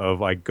line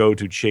of I go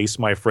to chase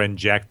my friend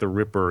Jack the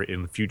Ripper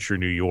in future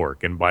New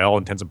York, and by all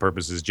intents and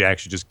purposes, Jack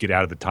should just get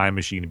out of the time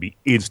machine and be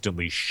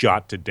instantly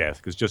shot to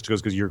death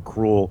because you're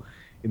cruel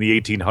in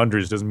the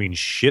 1800s doesn't mean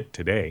shit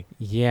today.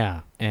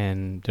 Yeah,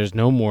 and there's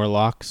no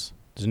Morlocks,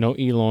 there's no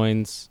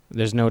Eloins,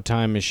 there's no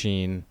time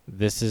machine.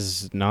 This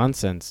is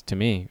nonsense to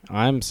me.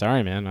 I'm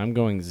sorry, man. I'm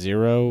going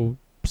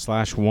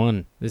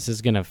 0/1. This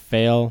is gonna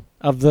fail.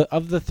 Of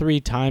the 3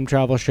 time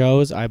travel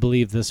shows, I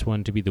believe this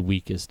one to be the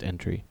weakest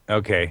entry.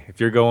 Okay, if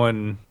you're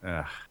going,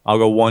 I'll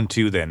go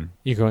 1-2 then.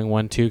 You're going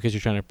 1-2 because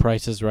you're trying to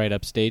Price is Right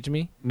upstage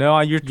me? No,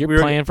 you're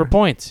playing for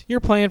points.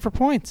 You're playing for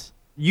points.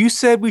 You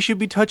said we should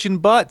be touching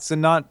butts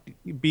and not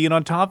being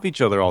on top of each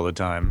other all the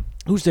time.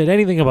 Who said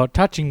anything about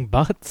touching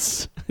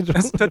butts?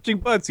 That's touching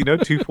butts,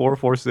 2, 4,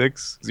 4,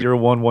 6, 0,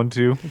 1, 1,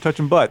 2. I'm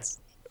touching butts.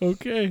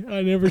 Okay,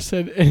 I never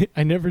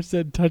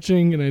said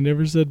touching, and I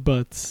never said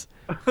butts.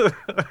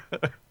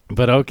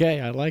 But okay,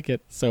 I like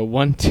it. So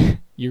 1-2,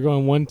 you're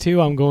going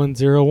 1-2. I'm going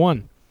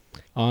 0-1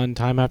 on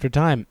Time After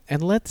Time,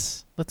 and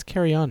let's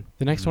carry on.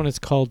 The next one is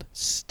called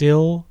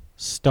Still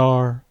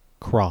Star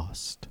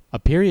Crossed, a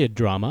period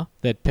drama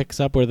that picks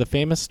up where the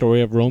famous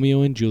story of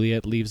Romeo and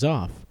Juliet leaves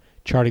off,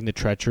 charting the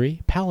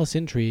treachery, palace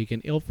intrigue,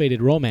 and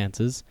ill-fated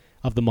romances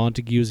of the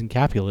Montagues and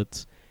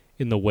Capulets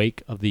in the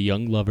wake of the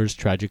young lovers'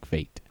 tragic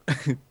fate.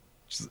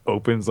 Just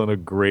opens on a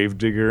grave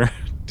digger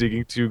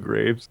digging 2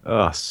 graves.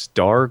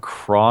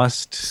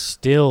 Star-crossed.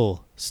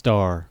 Still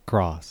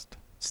star-crossed.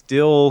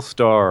 Still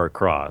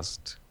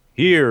star-crossed.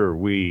 Here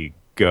we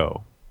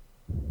go.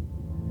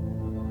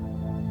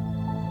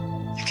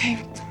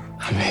 Okay.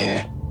 I'm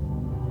here.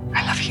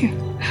 I love you.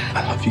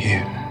 I love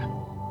you.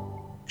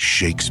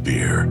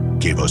 Shakespeare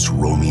gave us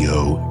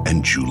Romeo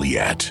and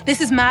Juliet. This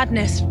is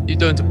madness. You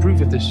don't approve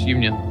of this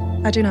union?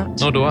 I do not.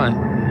 Nor do I.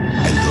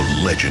 And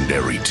the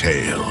legendary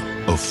tale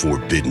of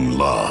forbidden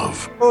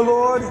love. Oh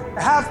Lord,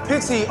 have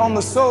pity on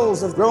the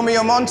souls of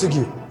Romeo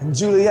Montague and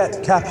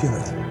Juliet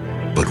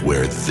Capulet. But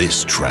where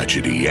this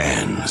tragedy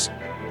ends,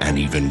 an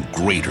even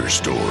greater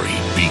story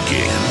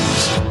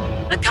begins.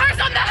 The curse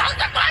on the house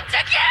of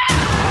Montague!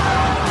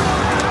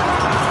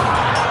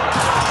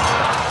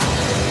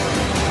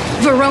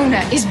 Verona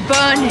is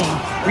burning.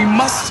 We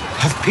must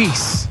have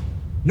peace,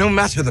 no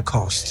matter the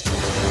cost.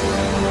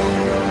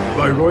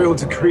 By royal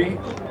decree,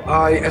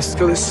 I,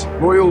 Aeschylus,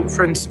 royal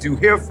prince, do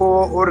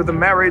herefore order the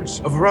marriage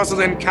of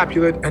Rosalind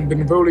Capulet and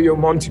Benvolio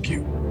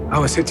Montague.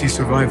 Our city's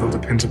survival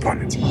depends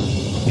upon it.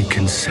 You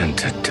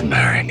consented to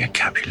marrying a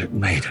Capulet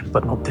maiden,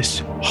 but not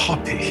this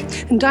hoppy.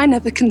 And I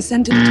never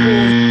consented at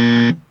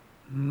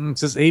all. It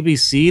says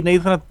ABC,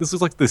 Nathan. This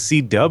is like the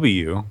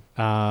CW.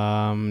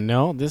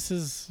 No, this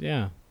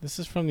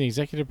is from the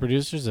executive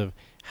producers of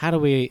How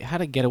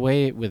to Get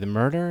Away with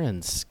Murder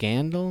and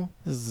Scandal.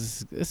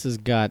 This has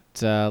got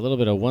a little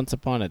bit of Once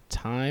Upon a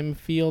Time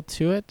feel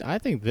to it. I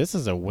think this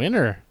is a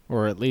winner,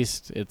 or at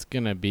least it's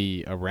gonna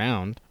be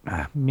around.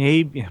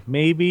 Maybe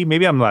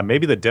I'm not.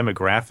 Maybe the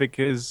demographic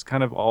is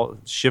kind of all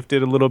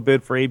shifted a little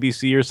bit for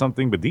ABC or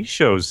something. But these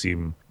shows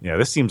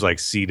this seems like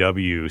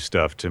CW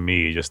stuff to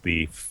me. Just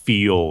the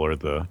feel or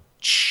the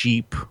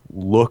cheap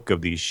look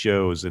of these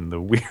shows and the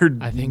weird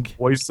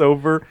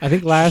voiceover. I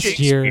think last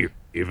year,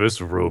 give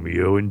us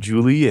Romeo and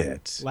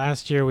Juliet.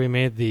 Last year we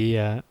made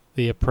the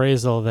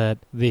appraisal that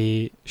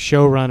the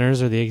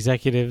showrunners or the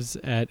executives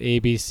at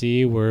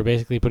ABC were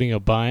basically putting a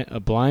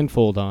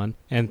blindfold on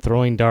and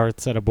throwing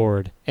darts at a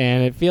board.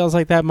 And it feels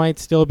like that might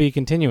still be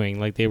continuing.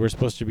 Like they were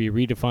supposed to be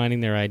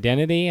redefining their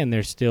identity and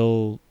they're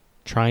still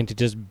trying to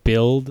just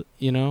build,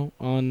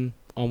 on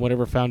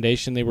whatever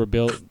foundation they were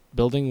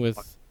building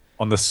with.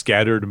 On the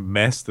scattered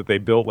mess that they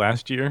built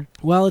last year?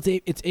 Well, it's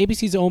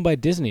ABC's owned by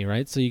Disney,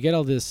 right? So you get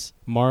all this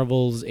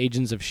Marvel's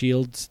Agents of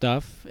S.H.I.E.L.D.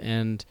 stuff,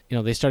 and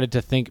they started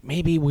to think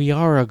maybe we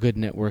are a good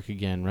network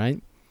again,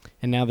 right?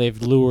 And now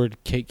they've lured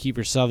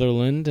Kiefer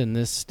Sutherland, and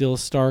this still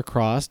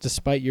star-crossed,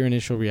 despite your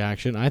initial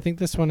reaction. I think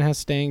this one has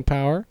staying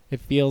power.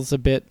 It feels a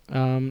bit,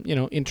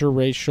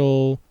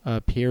 interracial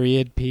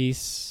period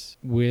piece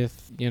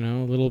with, a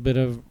little bit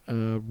of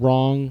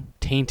wrong,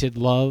 tainted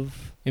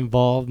love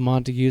involved.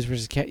 Montagues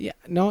versus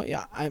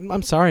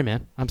I'm sorry,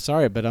 man. I'm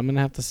sorry, but I'm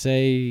gonna have to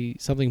say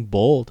something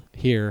bold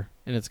here,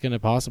 and it's gonna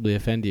possibly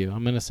offend you.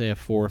 I'm gonna say a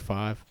 4 or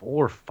 5.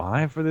 4 or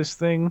 5 for this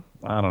thing?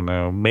 I don't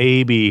know.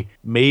 Maybe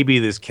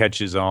this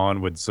catches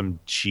on with some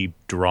cheap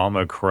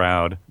drama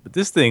crowd, but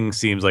this thing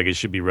seems like it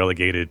should be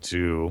relegated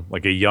to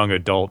like a young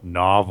adult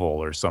novel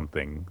or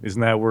something.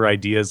 Isn't that where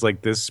ideas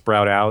like this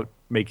sprout out?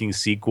 Making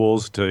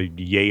sequels to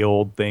yay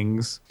old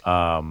things.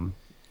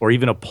 Or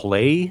even a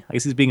play. I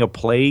guess it's being a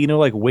play,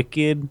 like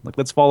Wicked. Like,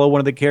 let's follow one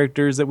of the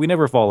characters that we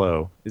never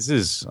follow. This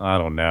is, I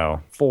don't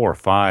know, 4 or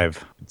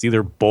 5. It's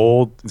either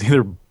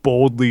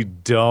boldly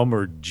dumb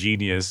or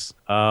genius.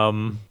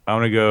 I'm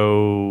gonna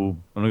go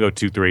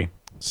 2-3.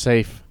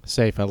 Safe.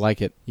 I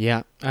like it.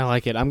 Yeah, I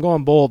like it. I'm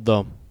going bold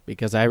though,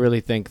 because I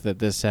really think that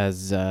this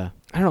has. I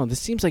don't know. This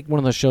seems like one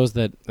of those shows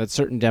that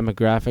certain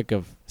demographic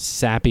of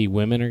sappy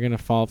women are gonna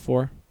fall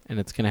for, and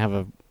it's gonna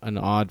have an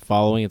odd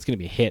following. It's gonna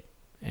be a hit.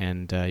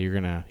 And you're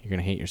gonna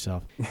hate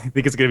yourself. I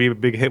think it's gonna be a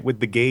big hit with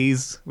the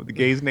gays,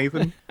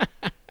 Nathan.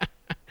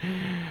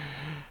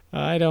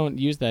 I don't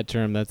use that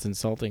term. That's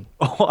insulting.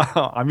 Oh,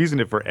 I'm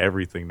using it for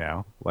everything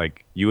now.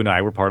 Like you and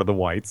I were part of the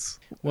whites.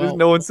 Well, there's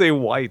no one say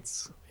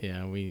whites.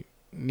 Yeah, we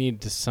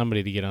need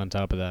somebody to get on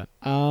top of that.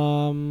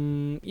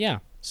 Yeah.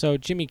 So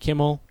Jimmy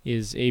Kimmel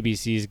is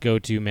ABC's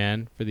go-to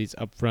man for these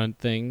upfront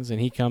things, and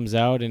he comes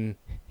out and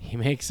he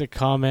makes a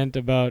comment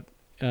about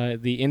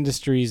the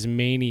industry's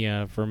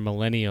mania for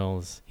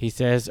millennials. He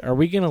says, are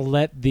we going to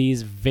let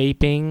these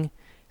vaping,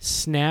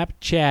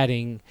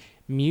 Snapchatting,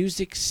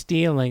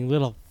 music-stealing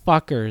little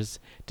fuckers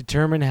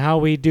determine how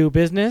we do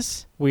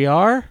business? We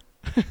are?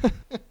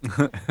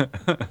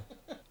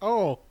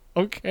 Oh,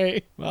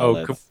 okay.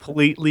 Well,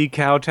 completely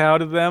kowtow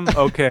to them?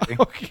 Okay.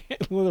 Okay,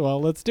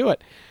 well, let's do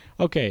it.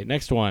 Okay,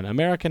 next one.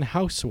 American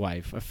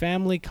Housewife, a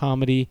family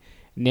comedy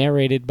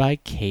narrated by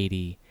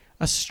Katie,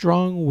 a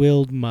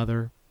strong-willed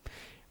mother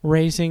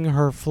raising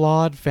her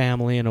flawed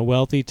family in a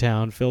wealthy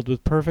town filled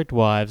with perfect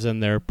wives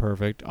and their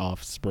perfect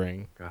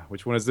offspring. God,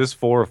 which one is this,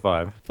 4 or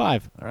 5?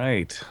 5. All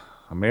right.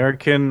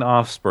 American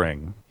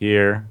Offspring.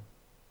 Here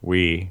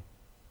we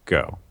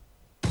go.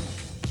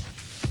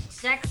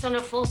 Sex on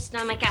a full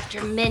stomach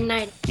after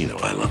midnight.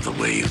 I love the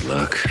way you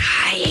look.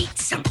 I ate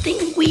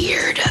something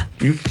weird.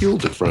 You feel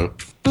different.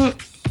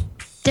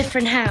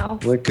 Different how?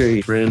 Like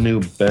a brand new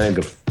bag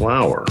of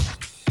flour.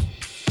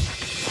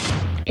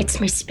 It's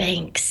my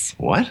Spanx.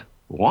 What?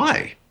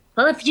 Why?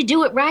 Well, if you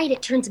do it right,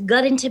 it turns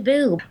gut into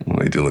boob.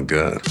 Well, you do look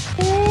good.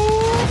 Hey!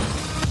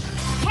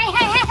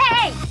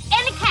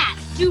 And a cat,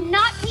 do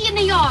not pee in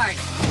the yard.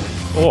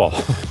 Oh.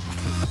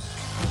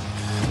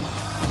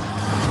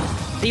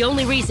 The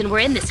only reason we're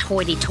in this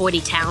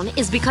hoity-toity town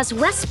is because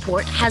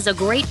Westport has a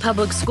great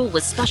public school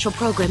with special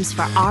programs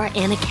for our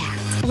Anna Cat.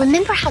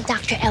 Remember how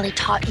Dr. Ellie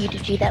taught you to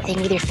do that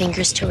thing with your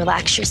fingers to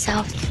relax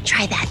yourself?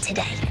 Try that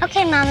today.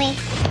 Okay, Mommy.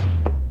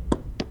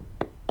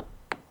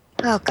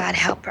 Oh, God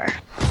help her.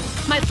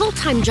 My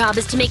full-time job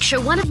is to make sure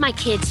one of my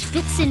kids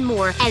fits in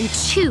more and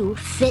two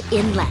fit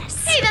in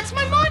less. Hey, that's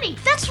my money.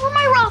 That's for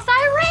my Roth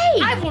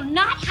IRA. I will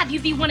not have you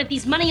be one of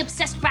these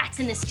money-obsessed brats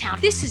in this town.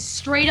 This is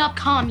straight-up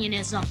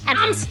communism, and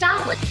I'm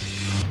Stalin.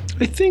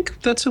 I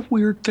think that's a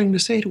weird thing to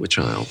say to a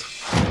child.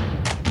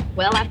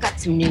 Well, I've got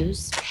some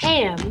news.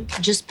 Pam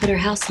just put her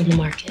house on the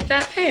market.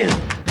 That Pam.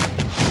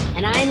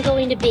 And I'm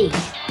going to be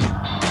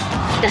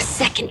the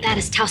second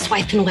fattest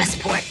housewife in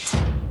Westport.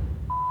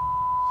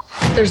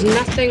 There's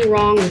nothing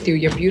wrong with you.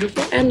 You're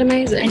beautiful and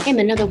amazing. And name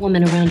another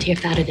woman around here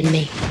fatter than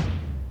me.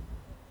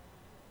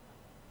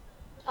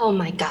 Oh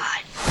my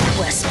God.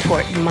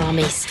 Westport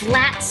mommies.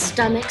 Flat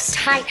stomachs,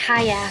 tight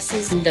high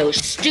asses, and those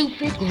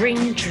stupid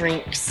green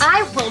drinks.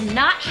 I will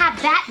not have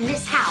that in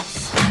this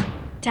house.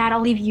 Dad,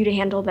 I'll leave you to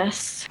handle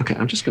this. Okay,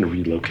 I'm just gonna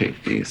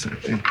relocate these, I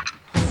think.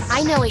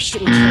 I know I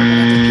shouldn't care what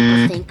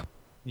other people think.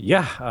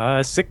 Yeah,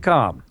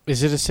 sitcom.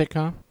 Is it a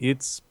sitcom?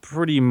 It's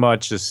pretty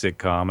much a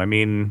sitcom. I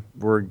mean,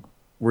 we're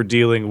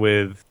dealing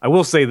with. I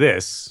will say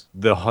this: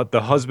 the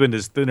husband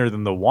is thinner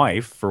than the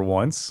wife for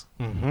once.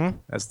 Mm-hmm.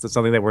 That's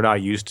something that we're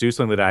not used to.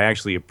 Something that I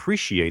actually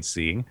appreciate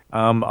seeing.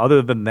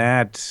 Other than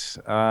that,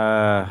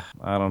 I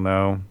don't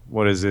know.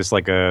 What is this?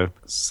 Like a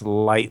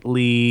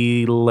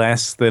slightly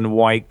less than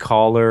white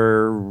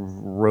collar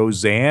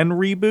Roseanne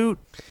reboot?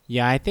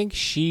 Yeah, I think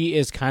she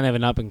is kind of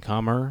an up and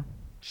comer.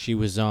 She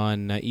was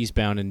on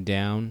Eastbound and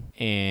Down,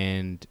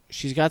 and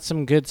she's got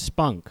some good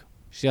spunk.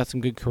 She's got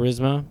some good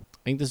charisma.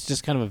 I think this is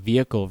just kind of a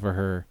vehicle for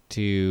her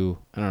to,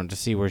 I don't know, to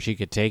see where she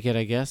could take it,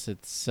 I guess.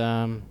 It's,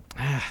 I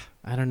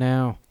don't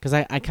know. Because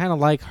I kind of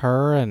like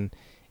her, and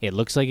it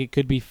looks like it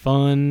could be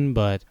fun,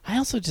 but I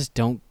also just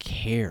don't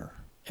care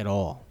at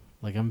all.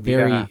 Like, I'm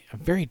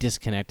very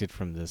disconnected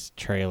from this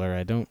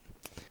trailer.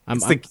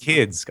 It's the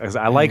kids. 'Cause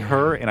I like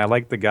her, and I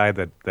like the guy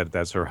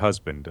that's her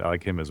husband. I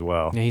like him as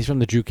well. Yeah, he's from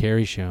the Drew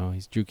Carey show.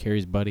 He's Drew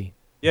Carey's buddy.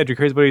 Yeah, Drew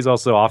Carey's buddy is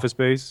also Office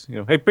Space. You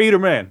know, hey, Peter,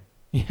 man.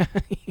 Yeah.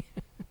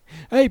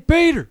 Hey,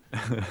 Peter!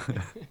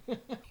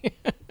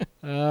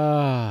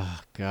 Oh,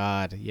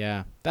 God,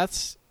 yeah.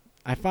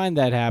 I find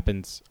that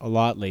happens a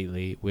lot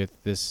lately with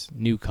this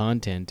new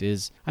content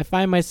is I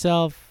find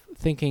myself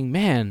thinking,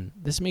 man,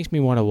 this makes me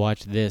want to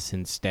watch this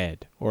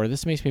instead. Or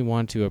this makes me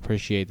want to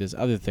appreciate this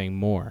other thing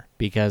more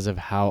because of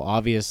how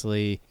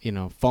obviously,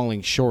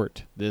 falling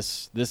short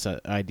this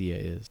idea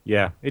is.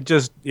 Yeah, it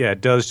does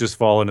just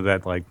fall into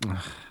that, like,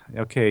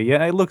 okay,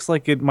 yeah, it looks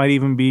like it might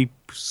even be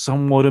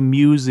somewhat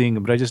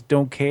amusing, but I just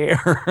don't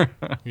care.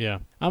 Yeah.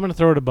 I'm going to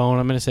throw it a bone.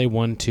 I'm going to say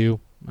 1-2.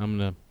 I'm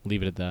going to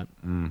leave it at that.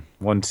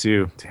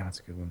 1-2. Damn, that's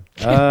a good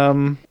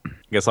one.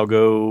 Guess I'll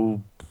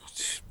go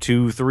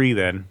 2-3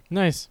 then.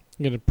 Nice.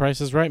 You're going to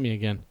Price is Right me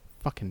again.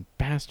 Fucking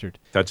bastard.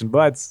 Touching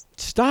butts.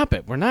 Stop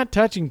it. We're not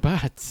touching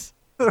butts.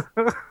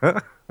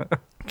 God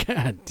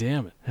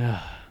damn it.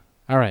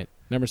 All right.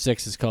 Number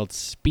 6 is called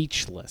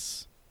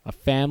Speechless. A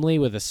family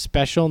with a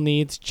special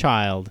needs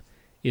child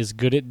is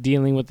good at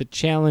dealing with the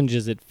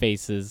challenges it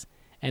faces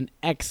and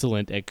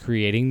excellent at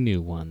creating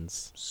new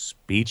ones.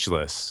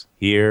 Speechless.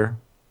 Here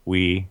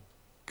we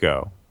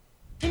go.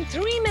 In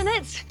 3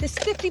 minutes, this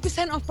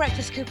 50% off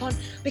breakfast coupon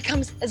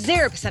becomes a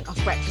 0%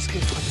 off breakfast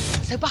coupon.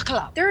 So buckle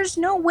up. There is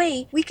no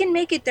way we can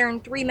make it there in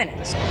 3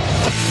 minutes.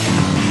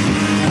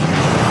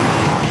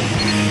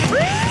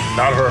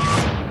 Not her.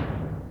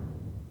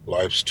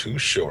 Life's too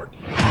short.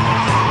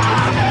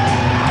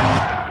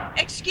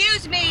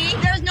 Excuse me,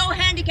 there's no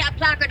handicap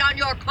placard on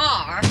your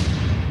car.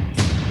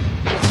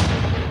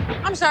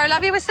 I'm sorry,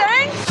 love, you were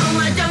saying? Oh,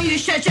 why don't you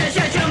shut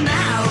your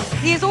mouth?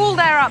 He's all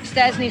there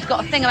upstairs and he's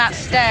got a thing about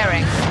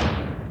staring.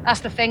 That's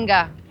the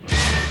finger.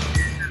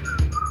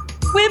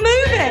 We're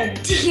moving.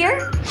 To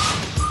here?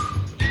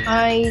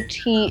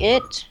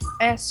 IT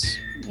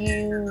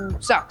SU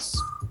sucks.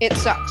 It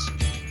sucks.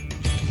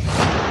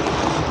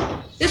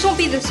 This won't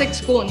be the 6th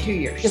school in 2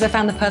 years. Because I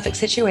found the perfect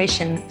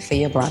situation for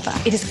your brother.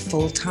 It is a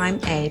full-time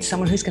aide,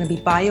 someone who's going to be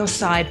by your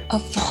side, a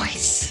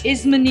voice.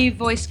 Is my new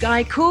voice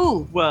guy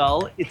cool?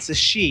 Well, it's a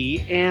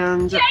she,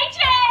 and... JJ!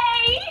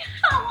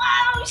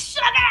 Hello,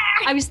 sugar!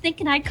 I was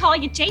thinking I'd call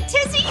you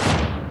J-Tizzy.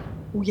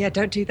 Oh, yeah,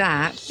 don't do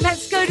that.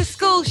 Let's go to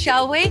school,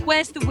 shall we?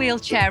 Where's the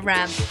wheelchair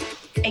ramp?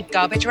 A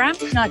garbage ramp?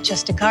 Not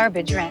just a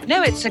garbage ramp.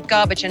 No, it's a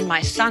garbage in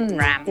my son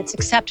ramp. It's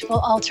acceptable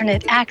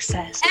alternate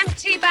access.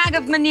 Empty bag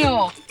of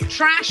manure.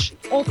 Trash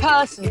or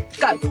person?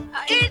 Go.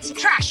 It's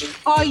trash.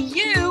 Are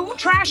you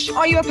trash?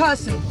 Are you a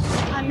person?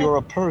 on. You're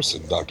a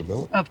person, Dr.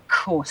 Miller. Of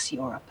course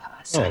you're a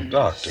person. Oh,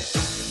 doctor.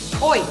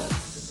 Oi!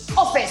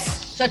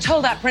 Office! So I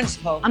told that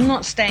principal, I'm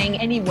not staying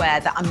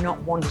anywhere that I'm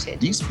not wanted.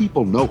 These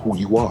people know who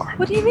you are.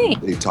 What do you mean?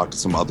 They talked to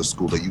some other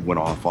school that you went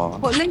off on.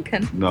 What,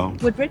 Lincoln? No.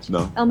 Woodbridge?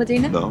 No. El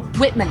Medina? No.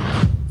 Whitman?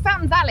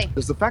 Fountain Valley?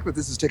 Does the fact that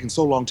this has taken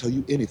so long tell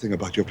you anything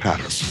about your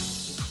pattern?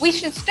 We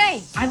should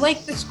stay. I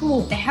like the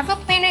school. They have a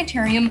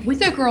planetarium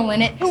with a girl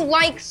in it who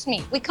likes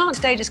me. We can't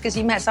stay just because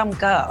you met some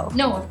girl.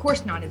 No, of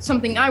course not. It's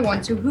something I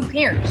want to. Who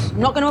cares? I'm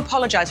not going to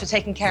apologize for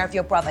taking care of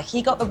your brother.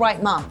 He got the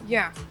right mum.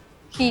 Yeah,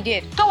 he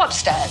did. Go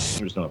upstairs.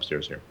 There's no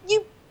upstairs here.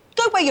 You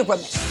go where your room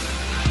is.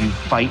 You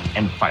fight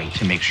and fight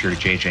to make sure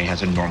JJ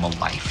has a normal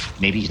life.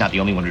 Maybe he's not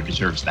the only one who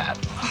deserves that.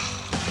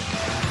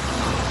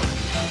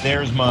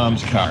 There's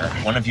Mom's car.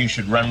 One of you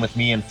should run with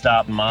me and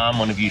stop Mom.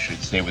 One of you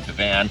should stay with the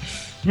van.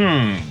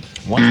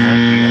 One more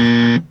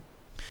here.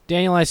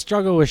 Daniel, I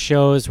struggle with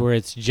shows where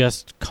it's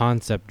just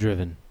concept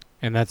driven,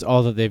 and that's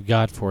all that they've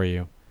got for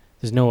you.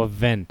 There's no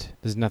event.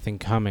 There's nothing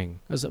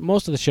coming.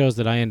 Most of the shows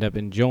that I end up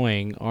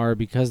enjoying are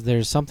because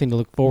there's something to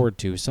look forward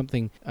to.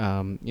 Something,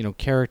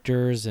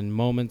 characters and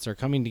moments are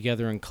coming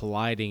together and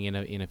colliding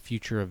in a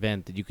future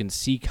event that you can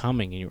see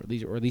coming,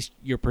 and or at least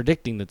you're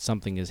predicting that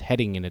something is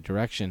heading in a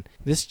direction.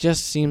 This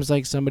just seems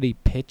like somebody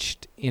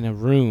pitched in a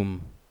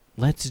room,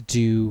 let's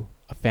do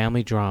a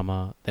family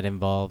drama that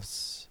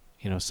involves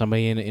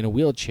somebody in a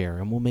wheelchair,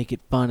 and we'll make it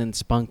fun and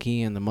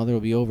spunky, and the mother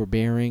will be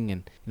overbearing,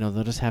 and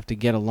they'll just have to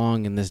get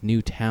along in this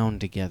new town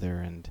together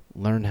and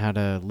learn how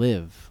to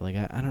live. Like,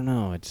 I don't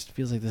know, it just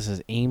feels like this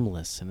is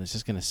aimless, and it's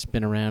just going to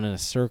spin around in a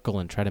circle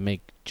and try to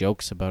make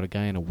jokes about a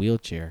guy in a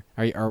wheelchair.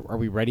 Are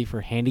we ready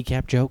for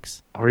handicap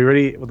jokes? Are we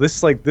ready? Well,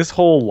 this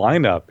whole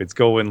lineup, it's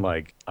going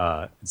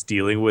it's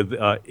dealing with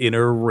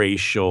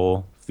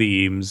interracial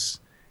themes.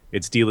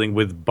 It's dealing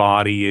with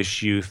body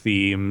issue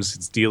themes.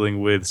 It's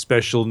dealing with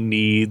special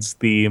needs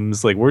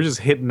themes. Like, we're just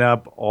hitting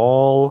up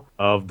all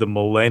of the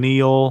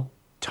millennial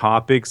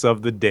topics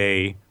of the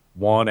day,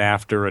 one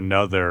after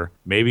another.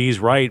 Maybe he's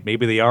right.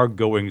 Maybe they are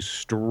going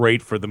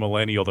straight for the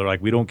millennial. They're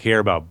like, we don't care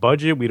about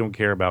budget. We don't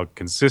care about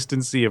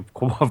consistency of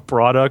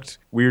product.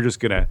 We're just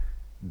going to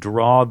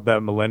draw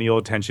that millennial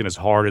attention as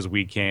hard as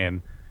we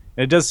can.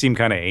 And it does seem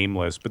kind of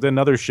aimless, but then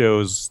other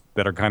shows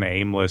that are kind of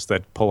aimless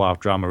that pull off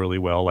drama really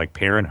well, like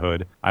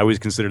Parenthood. I always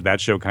considered that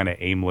show kind of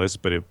aimless,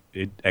 but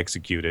it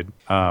executed.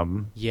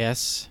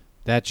 Yes,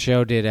 that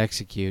show did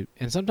execute.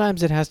 And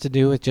sometimes it has to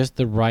do with just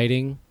the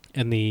writing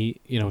and the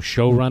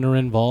showrunner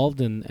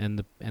involved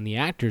and the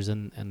actors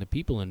and the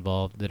people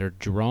involved that are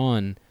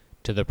drawn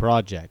to the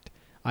project.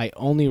 I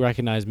only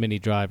recognize Minnie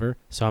Driver,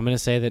 so I'm going to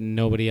say that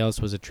nobody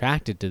else was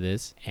attracted to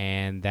this,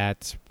 and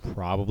that's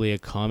probably a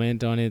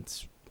comment on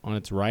its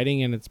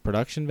writing and its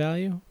production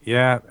value?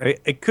 Yeah,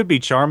 it could be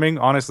charming.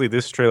 Honestly,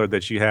 this trailer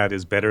that you had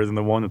is better than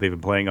the one that they've been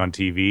playing on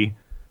TV.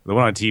 The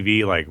one on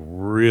TV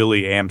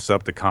really amps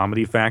up the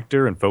comedy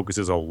factor and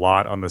focuses a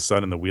lot on the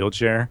son in the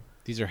wheelchair.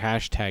 These are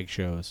hashtag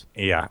shows.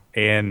 Yeah,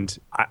 and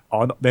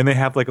then they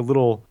have a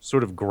little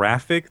sort of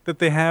graphic that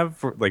they have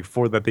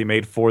for that they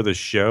made for the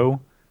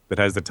show that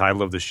has the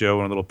title of the show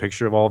and a little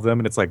picture of all of them,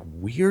 and it's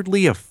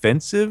weirdly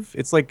offensive.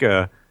 It's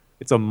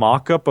it's a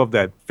mock-up of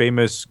that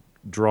famous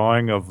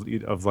drawing of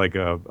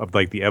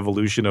the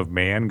evolution of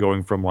man,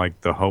 going from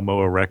the Homo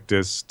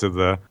erectus to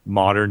the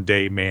modern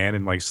day man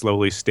and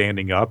slowly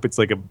standing up. It's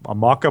a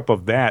mock-up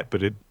of that,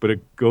 but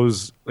it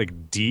goes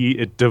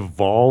it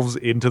devolves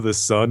into the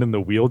son in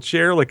the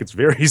wheelchair. It's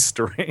very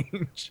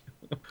strange.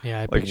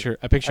 Yeah,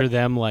 I picture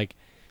them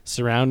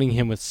surrounding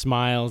him with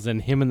smiles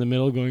and him in the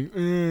middle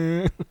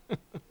going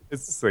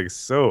It's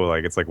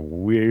it's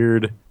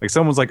weird.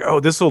 Someone's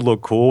oh, this will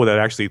look cool, without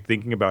actually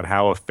thinking about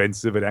how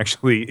offensive it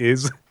actually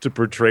is to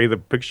portray the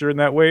picture in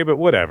that way. But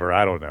whatever,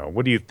 I don't know.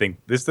 What do you think?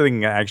 This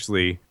thing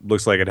actually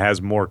looks like it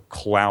has more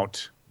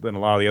clout than a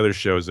lot of the other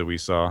shows that we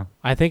saw.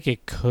 I think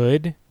it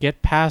could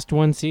get past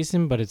one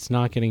season, but it's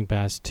not getting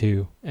past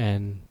two.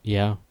 And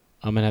yeah,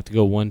 I'm going to have to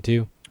go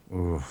 1-2.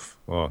 Oof.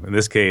 Well, in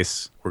this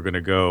case, we're going to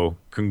go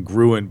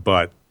congruent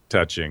butt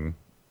touching.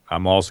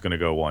 I'm also going to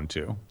go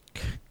 1-2.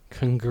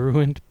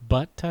 Congruent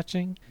butt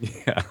touching?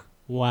 Yeah.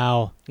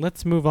 Wow.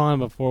 Let's move on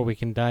before we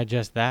can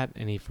digest that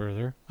any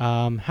further.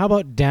 How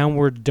about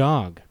Downward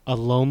Dog? A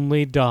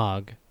lonely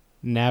dog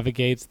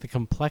navigates the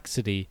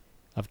complexity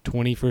of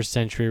 21st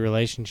century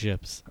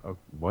relationships. Oh,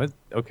 what?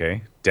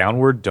 Okay.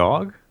 Downward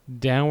Dog?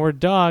 Downward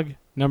Dog,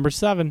 number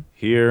 7.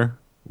 Here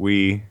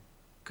we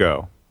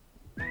go.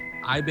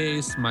 I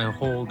base my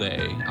whole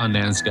day on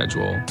Nan's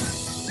schedule.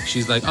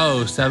 She's like,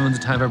 oh, 7's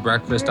the time for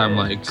breakfast. I'm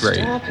like, great.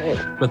 Stop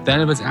it. But then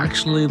if it's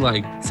actually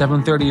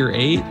 7:30 or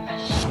 8,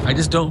 I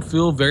just don't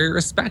feel very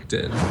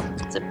respected.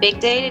 It's a big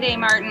day today,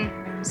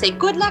 Martin. Say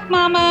good luck,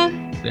 Mama.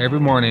 Every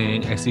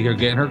morning, I see her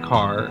get in her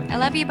car. I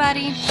love you,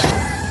 buddy.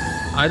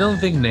 I don't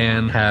think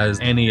Nan has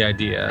any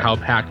idea how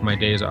packed my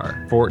days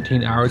are.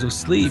 14 hours of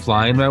sleep,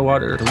 flying by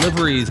water,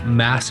 deliveries,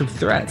 massive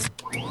threats.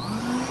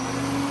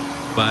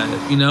 But,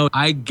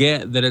 I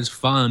get that it's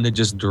fun to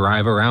just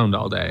drive around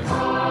all day.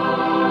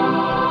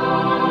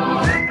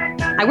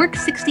 I work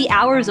 60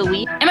 hours a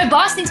week. And my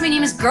boss thinks my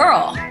name is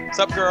Girl. What's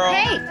up, girl?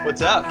 Hey.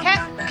 What's up?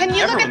 Can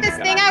you look at this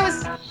thing I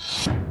was...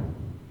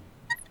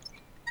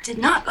 Did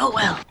not go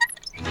well.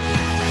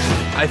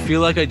 I feel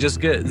like I just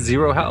get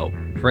zero help.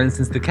 For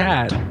instance, the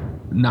cat,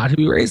 not to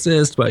be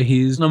racist, but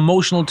he's an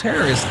emotional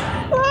terrorist.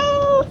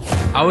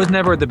 I was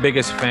never the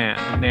biggest fan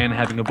of Nan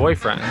having a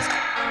boyfriend.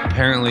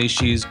 Apparently,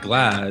 she's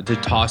glad to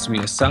toss me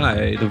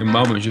aside the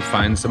moment she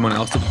finds someone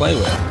else to play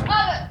with.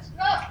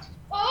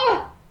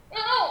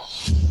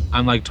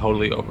 I'm like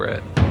totally over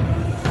it.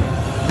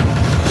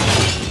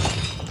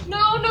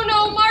 No,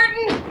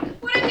 Martin!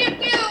 What did you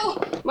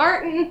do?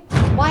 Martin,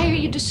 why are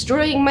you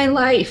destroying my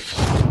life?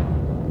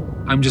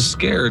 I'm just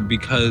scared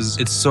because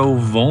it's so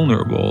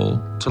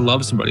vulnerable to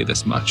love somebody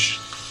this much.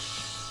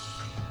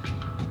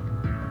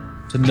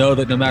 To know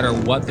that no matter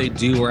what they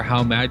do or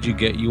how mad you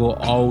get, you will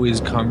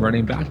always come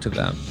running back to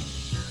them.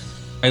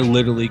 I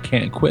literally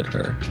can't quit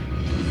her.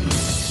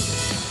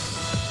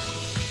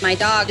 My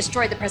dog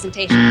destroyed the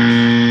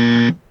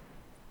presentation.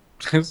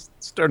 It's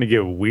starting to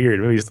get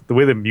weird. Maybe the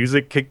way the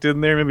music kicked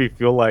in there made me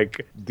feel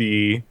like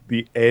the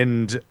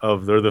end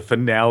of the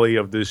finale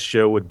of this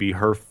show would be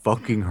her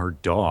fucking her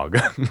dog.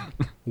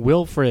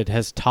 Wilfred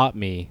has taught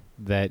me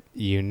that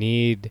you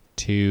need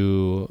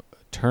to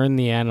turn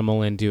the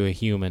animal into a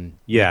human.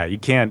 Yeah, you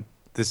can't.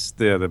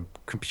 The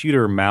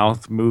computer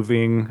mouth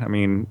moving. I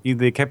mean,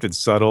 they kept it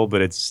subtle,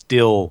 but it's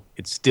still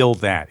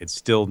that. It's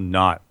still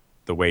not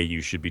the way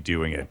you should be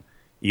doing it.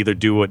 Either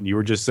do what you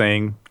were just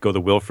saying, go the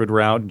Wilfred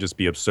route and just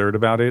be absurd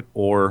about it,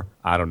 or,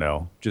 I don't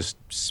know, just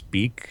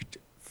speak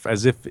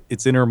as if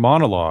it's inner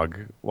monologue.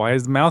 Why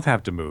does the mouth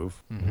have to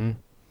move? Mm-hmm.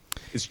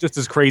 It's just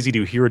as crazy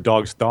to hear a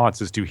dog's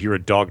thoughts as to hear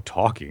a dog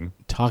talking.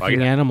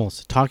 Talking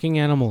animals.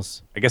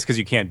 I guess because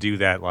you can't do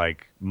that,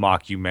 like,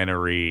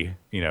 mockumentary,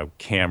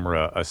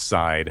 camera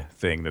aside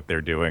thing that they're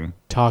doing.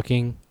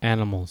 Talking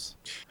animals.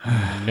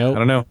 Nope. I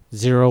don't know.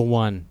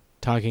 0-1.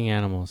 Talking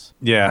animals.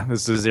 Yeah,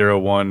 this is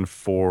 0-1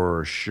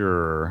 for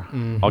sure.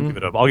 Mm-hmm. I'll give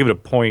it a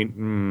point.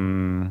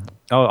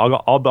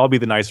 I'll be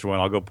the nicer one.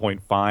 I'll go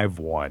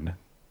 0.51.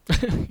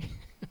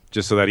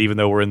 Just so that even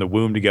though we're in the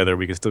womb together,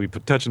 we can still be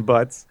touching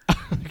butts.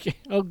 Okay.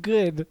 Oh,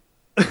 good.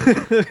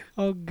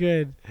 Oh,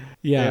 good.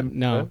 Yeah.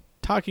 No.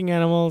 Talking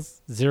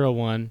animals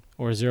 0-1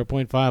 or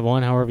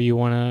 0.51, however you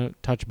want to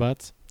touch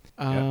butts.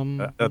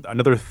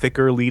 Another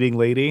thicker leading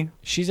lady.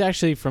 She's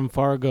actually from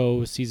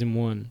Fargo season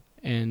 1.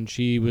 And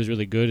she was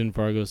really good in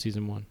Fargo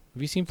season 1.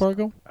 Have you seen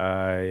Fargo?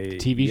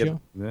 TV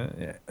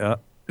show?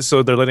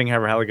 So they're letting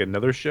her have like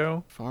another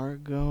show?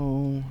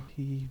 Fargo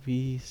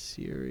TV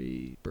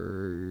series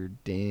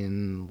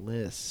Burden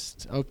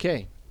list.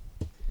 Okay.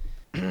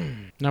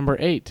 Number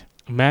 8.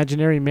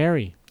 Imaginary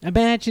Mary.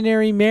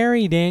 Imaginary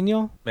Mary,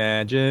 Daniel.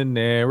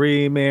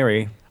 Imaginary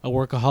Mary. A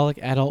workaholic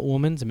adult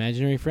woman's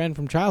imaginary friend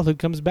from childhood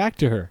comes back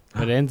to her,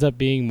 but ends up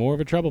being more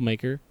of a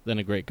troublemaker than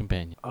a great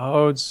companion.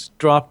 Oh, it's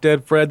Drop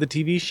Dead Fred, the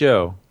TV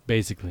show.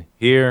 Basically.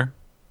 Here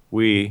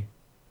we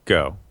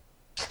go.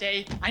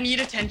 Stay. I need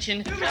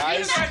attention.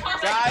 Guys,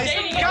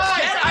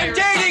 I'm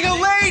dating a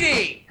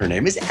lady! Her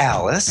name is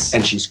Alice,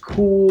 and she's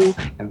cool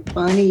and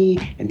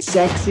funny and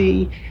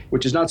sexy,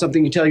 which is not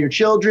something you tell your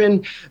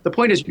children. The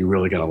point is, you're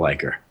really gonna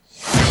like her.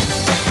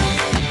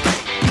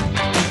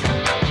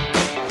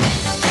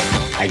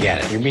 I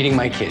get it. You're meeting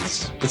my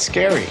kids. It's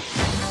scary.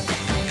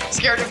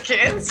 Scared of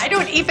kids? I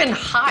don't even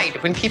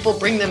hide when people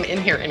bring them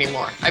in here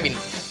anymore. I mean,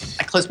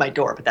 I close my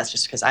door, but that's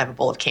just because I have a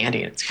bowl of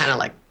candy, and it's kind of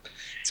like,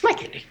 it's my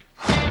candy.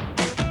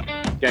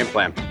 Game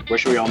plan. Where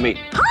should we all meet?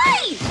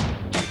 Hi!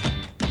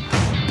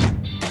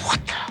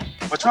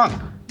 What's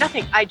wrong?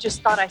 Nothing. I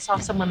just thought I saw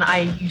someone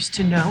I used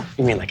to know.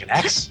 You mean like an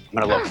ex? I'm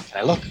gonna look. Can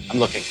I look? I'm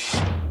looking.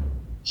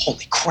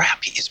 Holy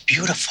crap, he is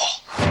beautiful.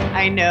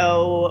 I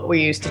know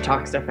we used to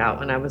talk stuff out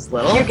when I was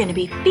little. You're gonna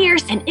be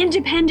fierce and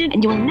independent,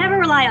 and you will never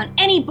rely on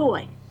any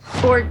boy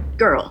or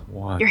girl.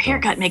 What Your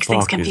haircut makes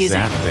things confusing.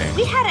 Is that thing?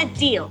 We had a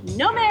deal.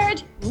 No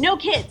marriage, no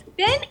kids.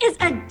 Ben is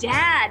a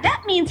dad.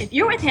 That means if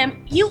you're with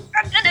him, you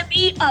are gonna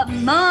be a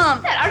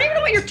mom. I don't even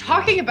know what you're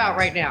talking about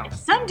right now.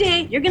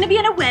 Someday, you're gonna be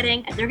at a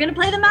wedding, and they're gonna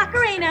play the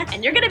Macarena,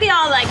 and you're gonna be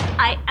all like,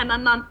 I am a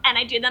mom, and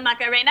I do the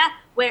Macarena.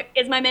 Where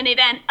is my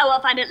minivan? Oh,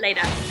 I'll find it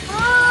later.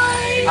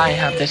 Hi! I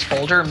have this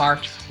folder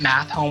marked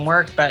math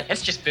homework, but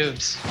it's just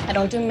boobs. I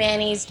don't do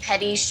manis,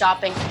 petty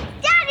shopping.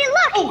 Daddy,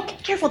 look! Oh,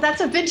 careful,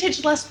 that's a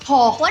vintage Les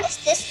Paul. What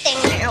does this thing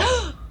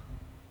do?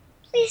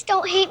 Please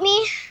don't hate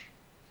me.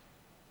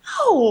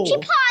 No! She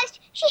paused.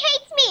 She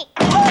hates me.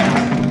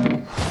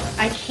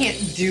 I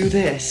can't do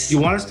this. You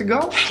want us to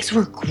go? Things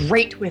were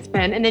great with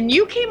Ben, and then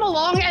you came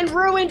along and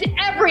ruined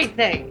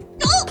everything.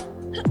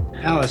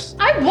 Alice.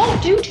 I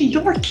won't do to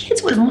your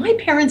kids what my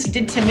parents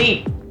did to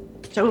me.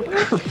 It's over.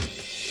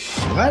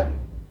 What?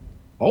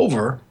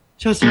 Over?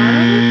 So it's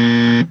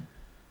not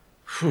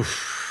over?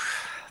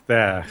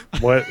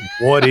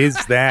 What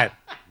is that?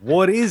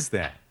 What is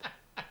that?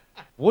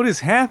 What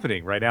is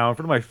happening right now in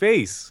front of my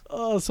face?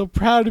 Oh, so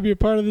proud to be a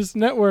part of this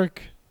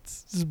network.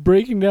 It's just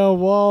breaking down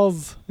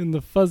walls in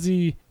the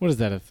fuzzy, what is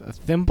that, a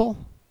thimble?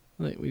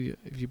 Like,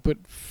 if you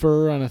put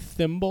fur on a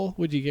thimble,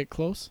 would you get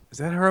close? Is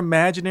that her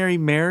imaginary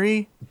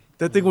Mary?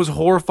 That thing was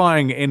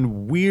horrifying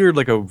and weird,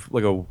 like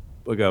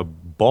a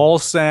ball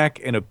sack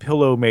and a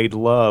pillow made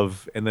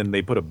love, and then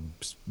they put a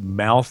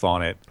mouth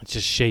on it. It's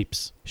just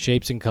shapes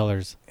and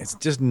colors. It's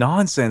just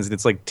nonsense, and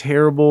it's like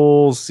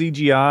terrible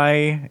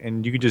CGI,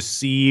 and you can just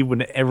see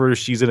whenever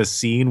she's in a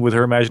scene with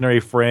her imaginary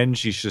friend,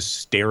 she's just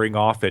staring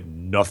off at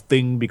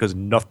nothing because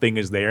nothing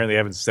is there, and they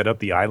haven't set up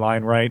the eye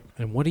line right.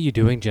 And what are you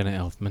doing, Jenna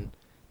Elfman?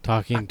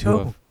 Talking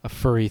to a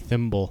furry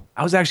thimble.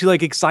 I was actually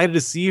like excited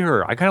to see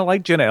her. I kind of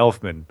like Jenna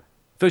Elfman.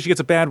 I feel she gets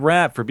a bad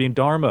rap for being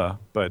Dharma,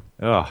 but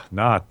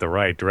not the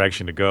right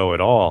direction to go at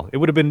all. It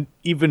would have been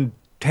even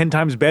 10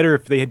 times better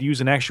if they had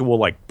used an actual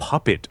like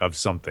puppet of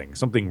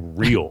something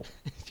real.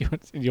 you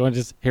want to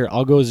just here?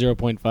 I'll go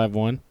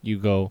 0.51. You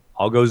go.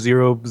 I'll go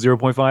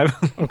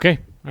 0.5. Okay.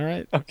 All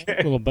right. Okay.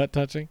 A little butt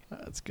touching.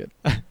 That's good.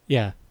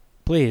 Yeah.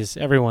 Please,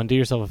 everyone, do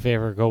yourself a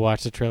favor. Go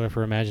watch the trailer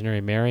for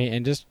Imaginary Mary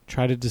and just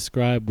try to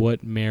describe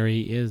what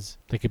Mary is.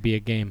 That could be a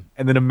game.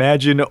 And then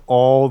imagine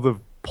all the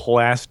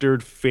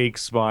plastered fake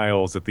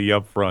smiles at the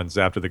upfronts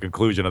after the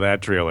conclusion of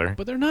that trailer.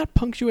 But they're not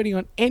punctuating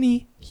on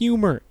any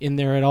humor in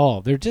there at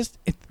all. They're just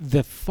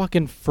the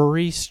fucking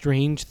furry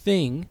strange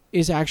thing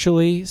is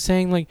actually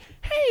saying like,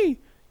 hey,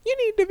 you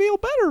need to feel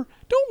better.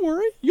 Don't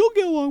worry, you'll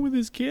get along with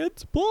his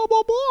kids. Blah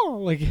blah blah.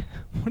 Like,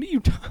 what are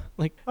you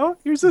like? Oh,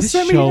 here's a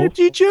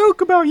semi-edgy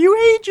joke about you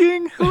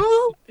aging.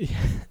 Huh?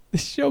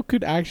 This show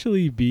could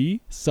actually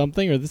be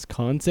something, or this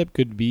concept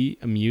could be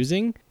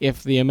amusing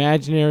if the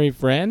imaginary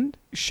friend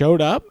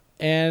showed up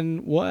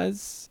and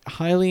was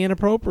highly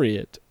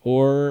inappropriate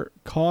or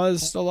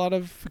caused a lot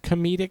of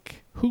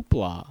comedic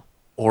hoopla.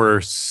 Or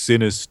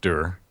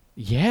sinister.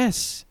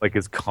 Yes. Like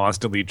is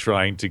constantly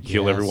trying to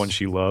kill everyone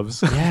she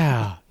loves.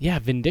 Yeah,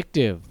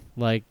 vindictive.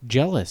 Like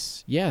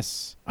jealous.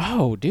 Yes.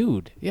 Oh,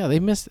 dude. Yeah,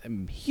 they missed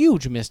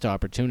huge missed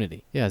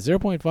opportunity. Yeah,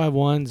 0.51,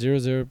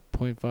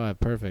 0.5.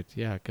 Perfect.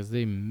 Yeah, because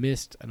they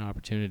missed an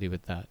opportunity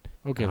with that.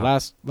 Okay,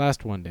 last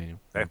one, Daniel.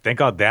 Thank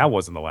God that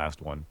wasn't the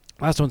last one.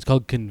 Last one's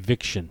called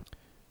Conviction.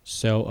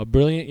 So, a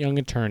brilliant young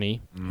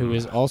attorney who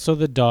is also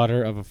the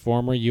daughter of a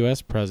former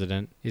U.S.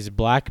 president is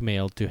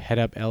blackmailed to head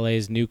up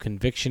L.A.'s new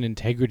Conviction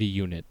Integrity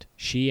Unit.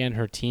 She and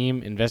her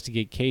team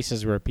investigate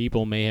cases where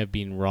people may have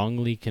been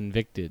wrongly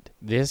convicted.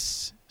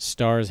 This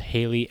stars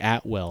Haley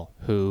Atwell,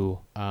 who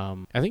I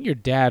think your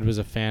dad was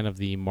a fan of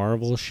the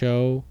Marvel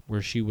show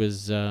where she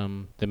was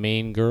the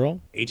main girl.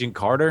 Agent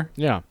Carter?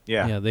 Yeah.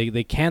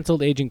 They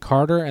canceled Agent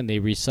Carter and they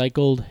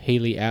recycled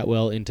Haley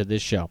Atwell into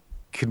this show.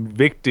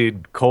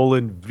 Convicted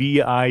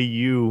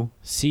VIU.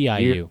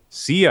 CIU.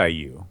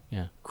 CIU.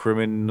 Yeah.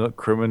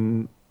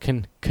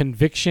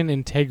 Conviction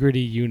Integrity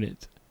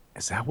Unit.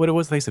 Is that what it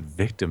was? They said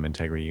Victim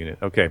Integrity Unit.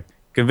 Okay.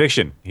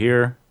 Conviction.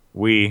 Here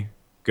we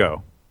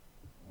go.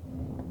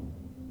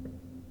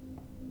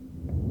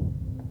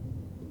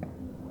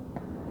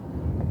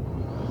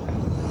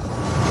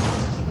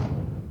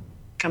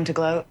 Come to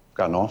gloat.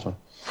 Got an offer.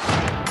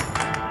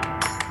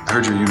 I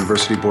heard your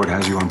university board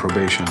has you on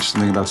probation.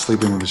 Something about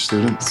sleeping with a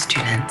student?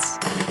 Students.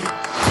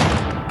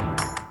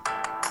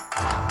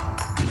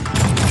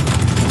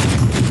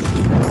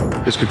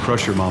 This could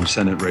crush your mom's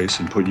Senate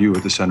race and put you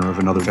at the center of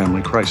another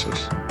family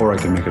crisis. Or I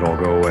can make it all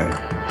go away.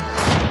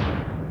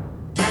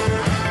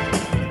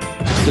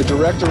 The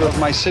director of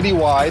my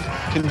citywide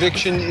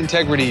Conviction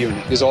Integrity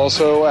Unit is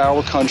also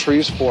our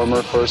country's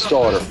former first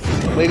daughter.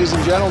 Ladies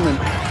and gentlemen,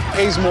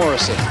 Hayes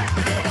Morrison.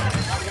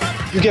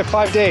 You get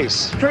 5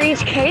 days. For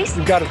each case?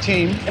 You've got a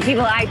team. The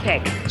people I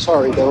pick.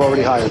 Sorry, they're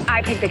already hired.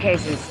 I pick the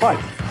cases.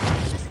 Fine.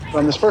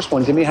 On this first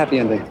one, give me a happy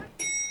ending.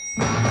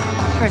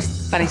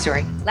 First, funny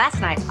story. Last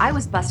night, I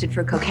was busted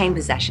for cocaine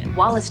possession.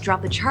 Wallace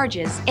dropped the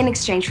charges in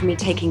exchange for me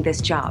taking this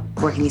job.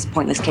 Working these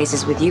pointless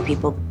cases with you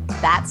people,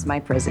 that's my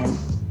prison.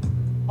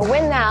 A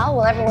win now,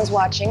 while everyone's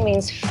watching,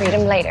 means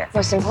freedom later.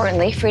 Most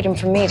importantly, freedom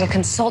for me to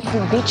consult from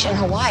the beach in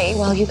Hawaii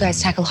while you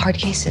guys tackle hard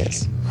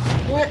cases.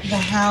 What the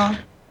hell?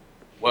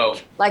 Whoa.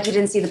 Like you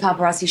didn't see the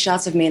paparazzi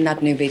shots of me in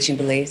that new beach in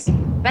Belize.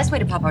 Best way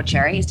to pop out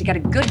cherry is to get a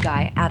good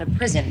guy out of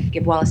prison.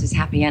 Give Wallace his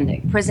happy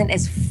ending. Prison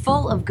is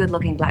full of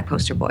good-looking black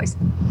poster boys.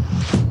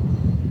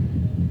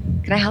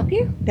 Can I help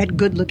you? That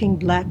good-looking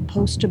black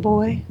poster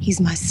boy,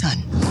 he's my son.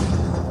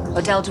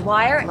 Odell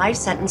Dwyer, life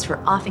sentence for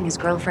offing his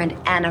girlfriend,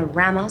 Anna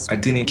Ramos. I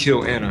didn't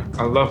kill Anna.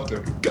 I loved her.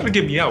 You gotta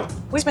get me out.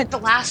 We spent the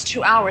last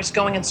 2 hours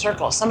going in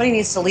circles. Somebody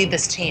needs to lead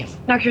this team.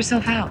 Knock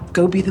yourself out.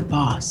 Go be the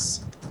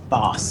boss.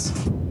 Boss.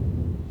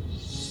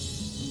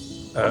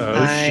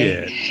 Oh,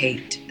 shit. I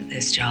hate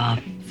this job.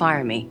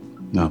 Fire me.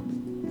 No.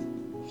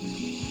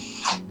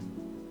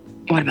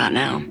 What about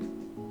now?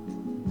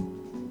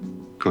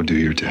 Go do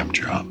your damn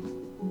job.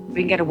 We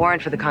can get a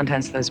warrant for the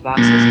contents of those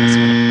boxes.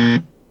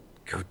 Yes,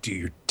 Go do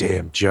your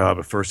damn job,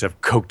 but first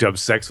have coked up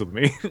sex with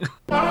me.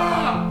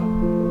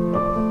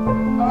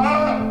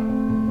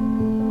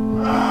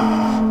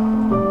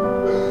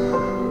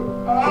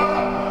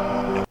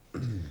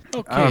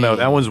 Okay. I don't know.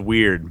 That one's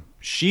weird.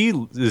 she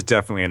is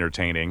definitely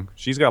entertaining.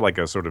 She's got like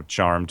a sort of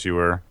charm to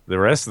her. The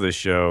rest of the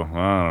show,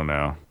 I don't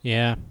know.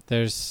 Yeah,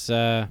 there's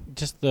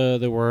just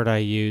the word I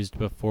used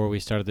before we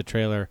started the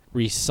trailer,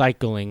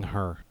 recycling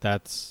her.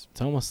 It's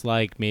almost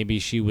like maybe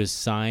she was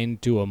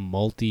signed to a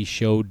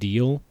multi-show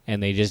deal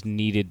and they just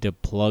needed to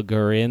plug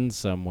her in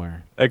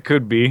somewhere. That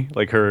could be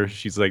like her.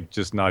 She's like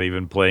just not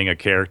even playing a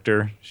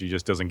character. She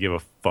just doesn't give a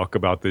fuck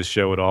about this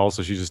show at all.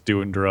 So she's just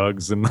doing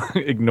drugs and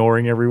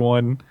ignoring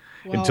everyone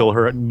until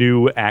her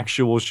new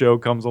actual show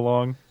comes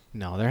along.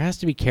 No, there has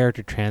to be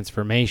character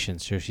transformation.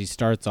 So she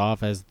starts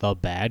off as the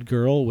bad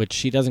girl, which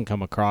she doesn't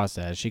come across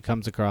as. She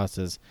comes across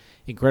as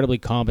incredibly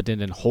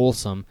competent and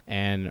wholesome,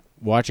 and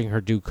watching her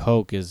do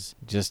coke is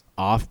just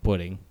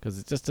off-putting because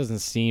it just doesn't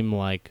seem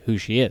like who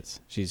she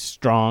is. She's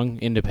strong,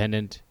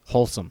 independent,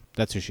 wholesome.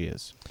 That's who she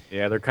is.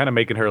 Yeah, they're kind of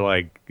making her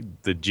like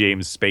the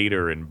James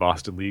Spader in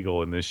Boston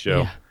Legal in this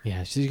show.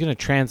 Yeah, she's going to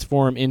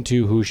transform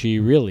into who she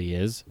really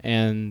is,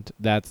 and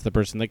that's the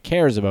person that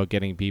cares about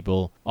getting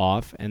people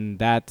off, and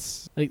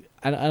that's... like,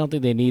 I don't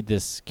think they need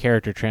this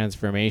character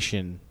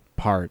transformation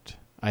part.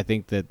 I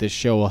think that this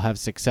show will have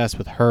success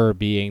with her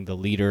being the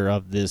leader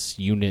of this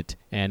unit,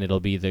 and it'll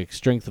be the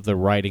strength of the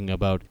writing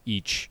about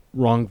each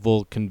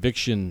wrongful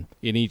conviction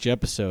in each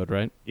episode,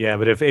 right? Yeah,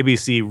 but if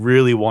ABC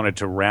really wanted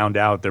to round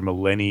out their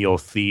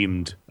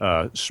millennial-themed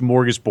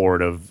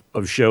smorgasbord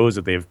of shows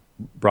that they've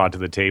brought to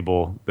the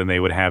table, then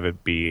they would have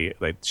it be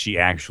like she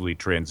actually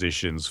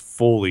transitions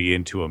fully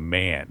into a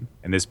man.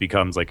 And this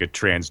becomes like a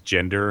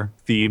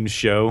transgender-themed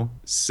show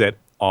set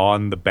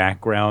on the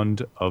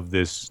background of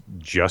this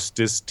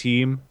justice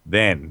team.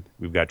 Then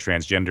we've got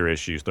transgender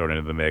issues thrown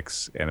into the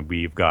mix, and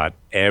we've got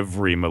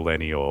every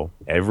millennial,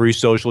 every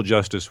social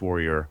justice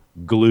warrior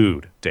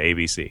glued to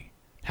ABC.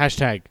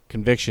 Hashtag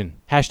conviction.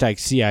 Hashtag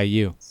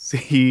CIU.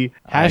 CIU.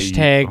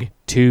 Hashtag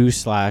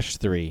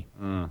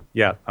 2/3.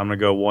 Yeah, I'm going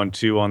to go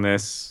 1-2 on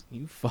this.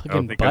 You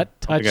fucking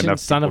butt-touching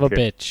son of a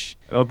bitch.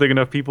 I don't think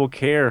enough people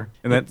care.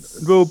 And then,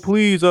 go,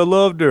 please, I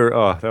loved her.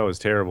 Oh, that was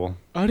terrible.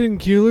 I didn't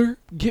kill her.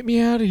 Get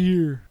me out of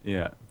here.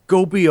 Yeah.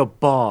 Go be a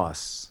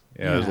boss.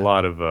 Yeah, there's a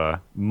lot of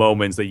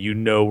moments that you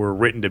know were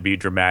written to be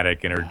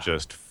dramatic and are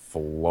just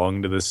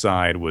flung to the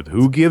side with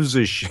who gives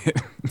a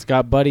shit. It's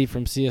got Buddy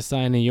from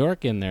CSI New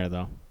York in there,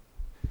 though.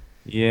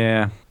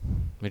 Yeah.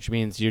 Which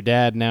means your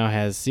dad now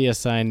has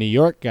CSI New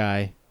York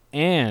guy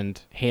and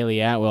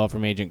Haley Atwell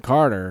from Agent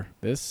Carter.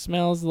 This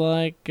smells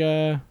like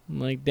Dad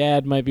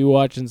might be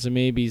watching some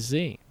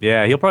ABC.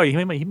 Yeah,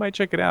 he might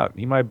check it out.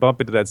 He might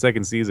bump into that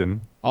second season.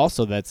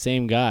 Also, that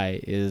same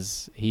guy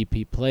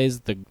he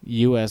plays the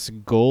U.S.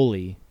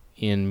 goalie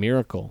in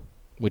Miracle,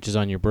 which is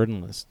on your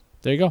burden list.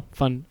 There you go.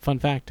 Fun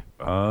fact.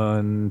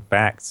 Fun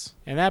facts.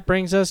 And that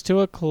brings us to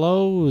a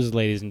close,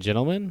 ladies and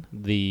gentlemen.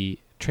 The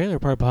Trailer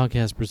Park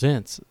Podcast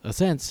presents a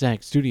Sad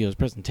Sack Studios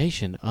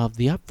presentation of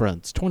the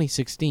Upfronts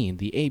 2016,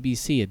 the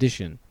ABC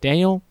edition.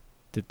 Daniel,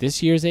 did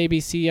this year's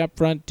ABC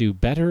Upfront do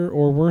better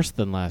or worse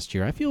than last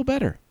year? I feel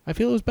better. I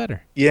feel it was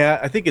better. Yeah,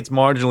 I think it's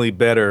marginally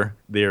better.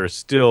 They're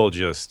still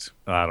just,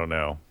 I don't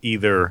know,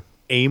 either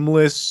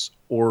aimless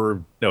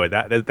or... No,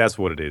 that's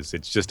what it is.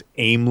 It's just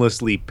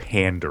aimlessly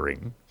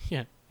pandering.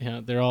 Yeah,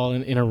 they're all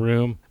in a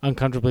room,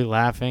 uncomfortably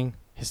laughing,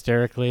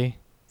 hysterically,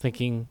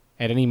 thinking...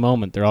 At any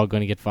moment, they're all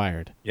going to get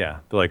fired. Yeah.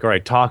 They're like, all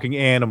right, talking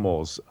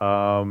animals.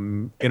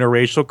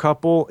 Interracial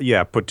couple?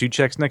 Yeah, put 2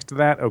 checks next to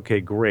that?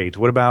 Okay, great.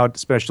 What about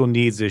special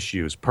needs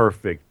issues?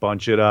 Perfect.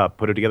 Bunch it up.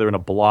 Put it together in a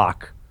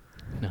block.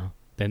 No.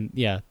 Then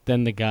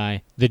the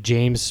guy, the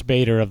James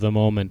Spader of the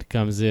moment,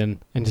 comes in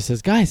and just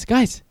says, guys,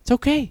 it's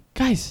okay.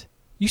 Guys,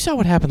 you saw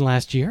what happened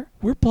last year.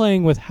 We're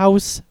playing with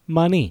house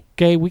money.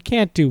 Okay, we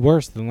can't do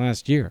worse than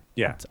last year.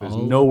 Yeah, there's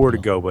nowhere to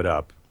go but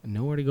up.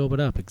 Nowhere to go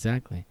but up,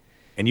 exactly.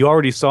 And you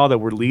already saw that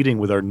we're leading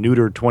with our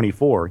neutered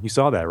 24. You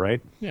saw that, right?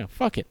 Yeah,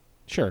 fuck it.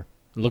 Sure.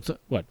 It looks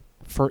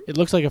it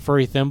looks like a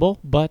furry thimble,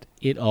 but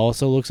it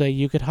also looks like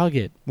you could hug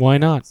it. Why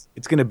not?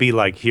 It's going to be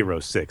like Hero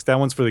 6. That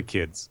one's for the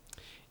kids.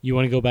 You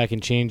want to go back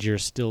and change your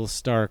still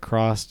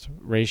star-crossed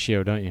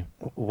ratio, don't you?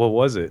 What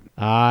was it?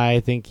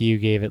 I think you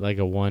gave it like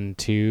a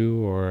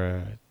 1-2 or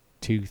a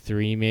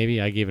 2-3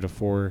 maybe. I gave it a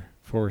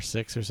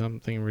 4-6 or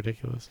something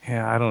ridiculous.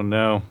 Yeah, I don't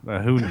know.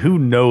 Who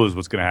knows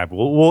what's going to happen?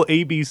 Will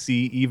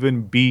ABC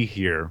even be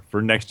here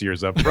for next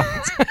year's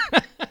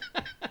Upfront?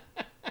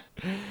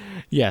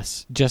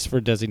 Yes, just for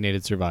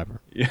Designated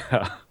Survivor.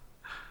 Yeah.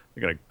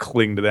 They're going to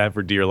cling to that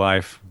for dear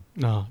life.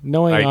 No,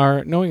 knowing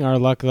our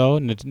luck, though,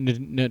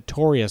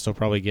 Notorious will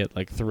probably get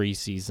like 3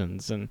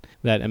 seasons, and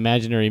that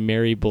imaginary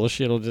Mary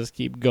bullshit will just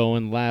keep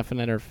going, laughing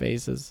at our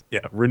faces. Yeah,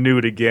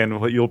 renewed again.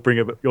 You'll bring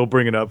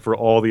it up for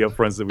all the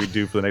Upfronts that we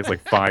do for the next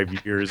like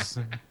 5 years.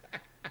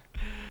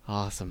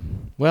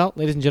 Awesome. Well,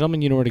 ladies and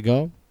gentlemen, you know where to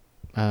go.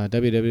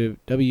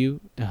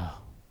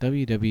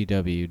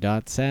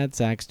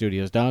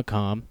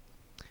 www.sadsackstudios.com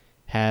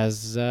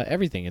has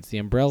everything. It's the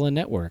Umbrella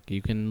Network.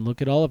 You can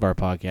look at all of our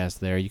podcasts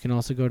there. You can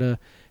also go to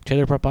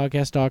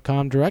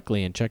trailerparkpodcast.com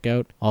directly and check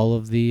out all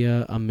of the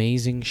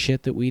amazing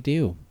shit that we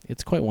do.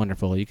 It's quite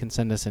wonderful. You can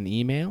send us an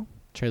email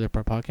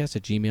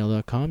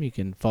trailerparkpodcast@gmail.com. You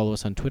can follow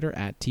us on Twitter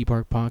at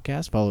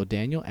tparkpodcast. Follow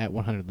Daniel at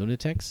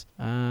 100lunatics.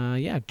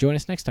 Join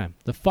us next time.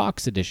 The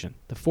Fox edition,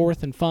 the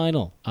fourth and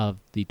final of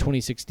the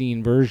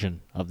 2016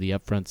 version of the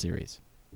Upfront series.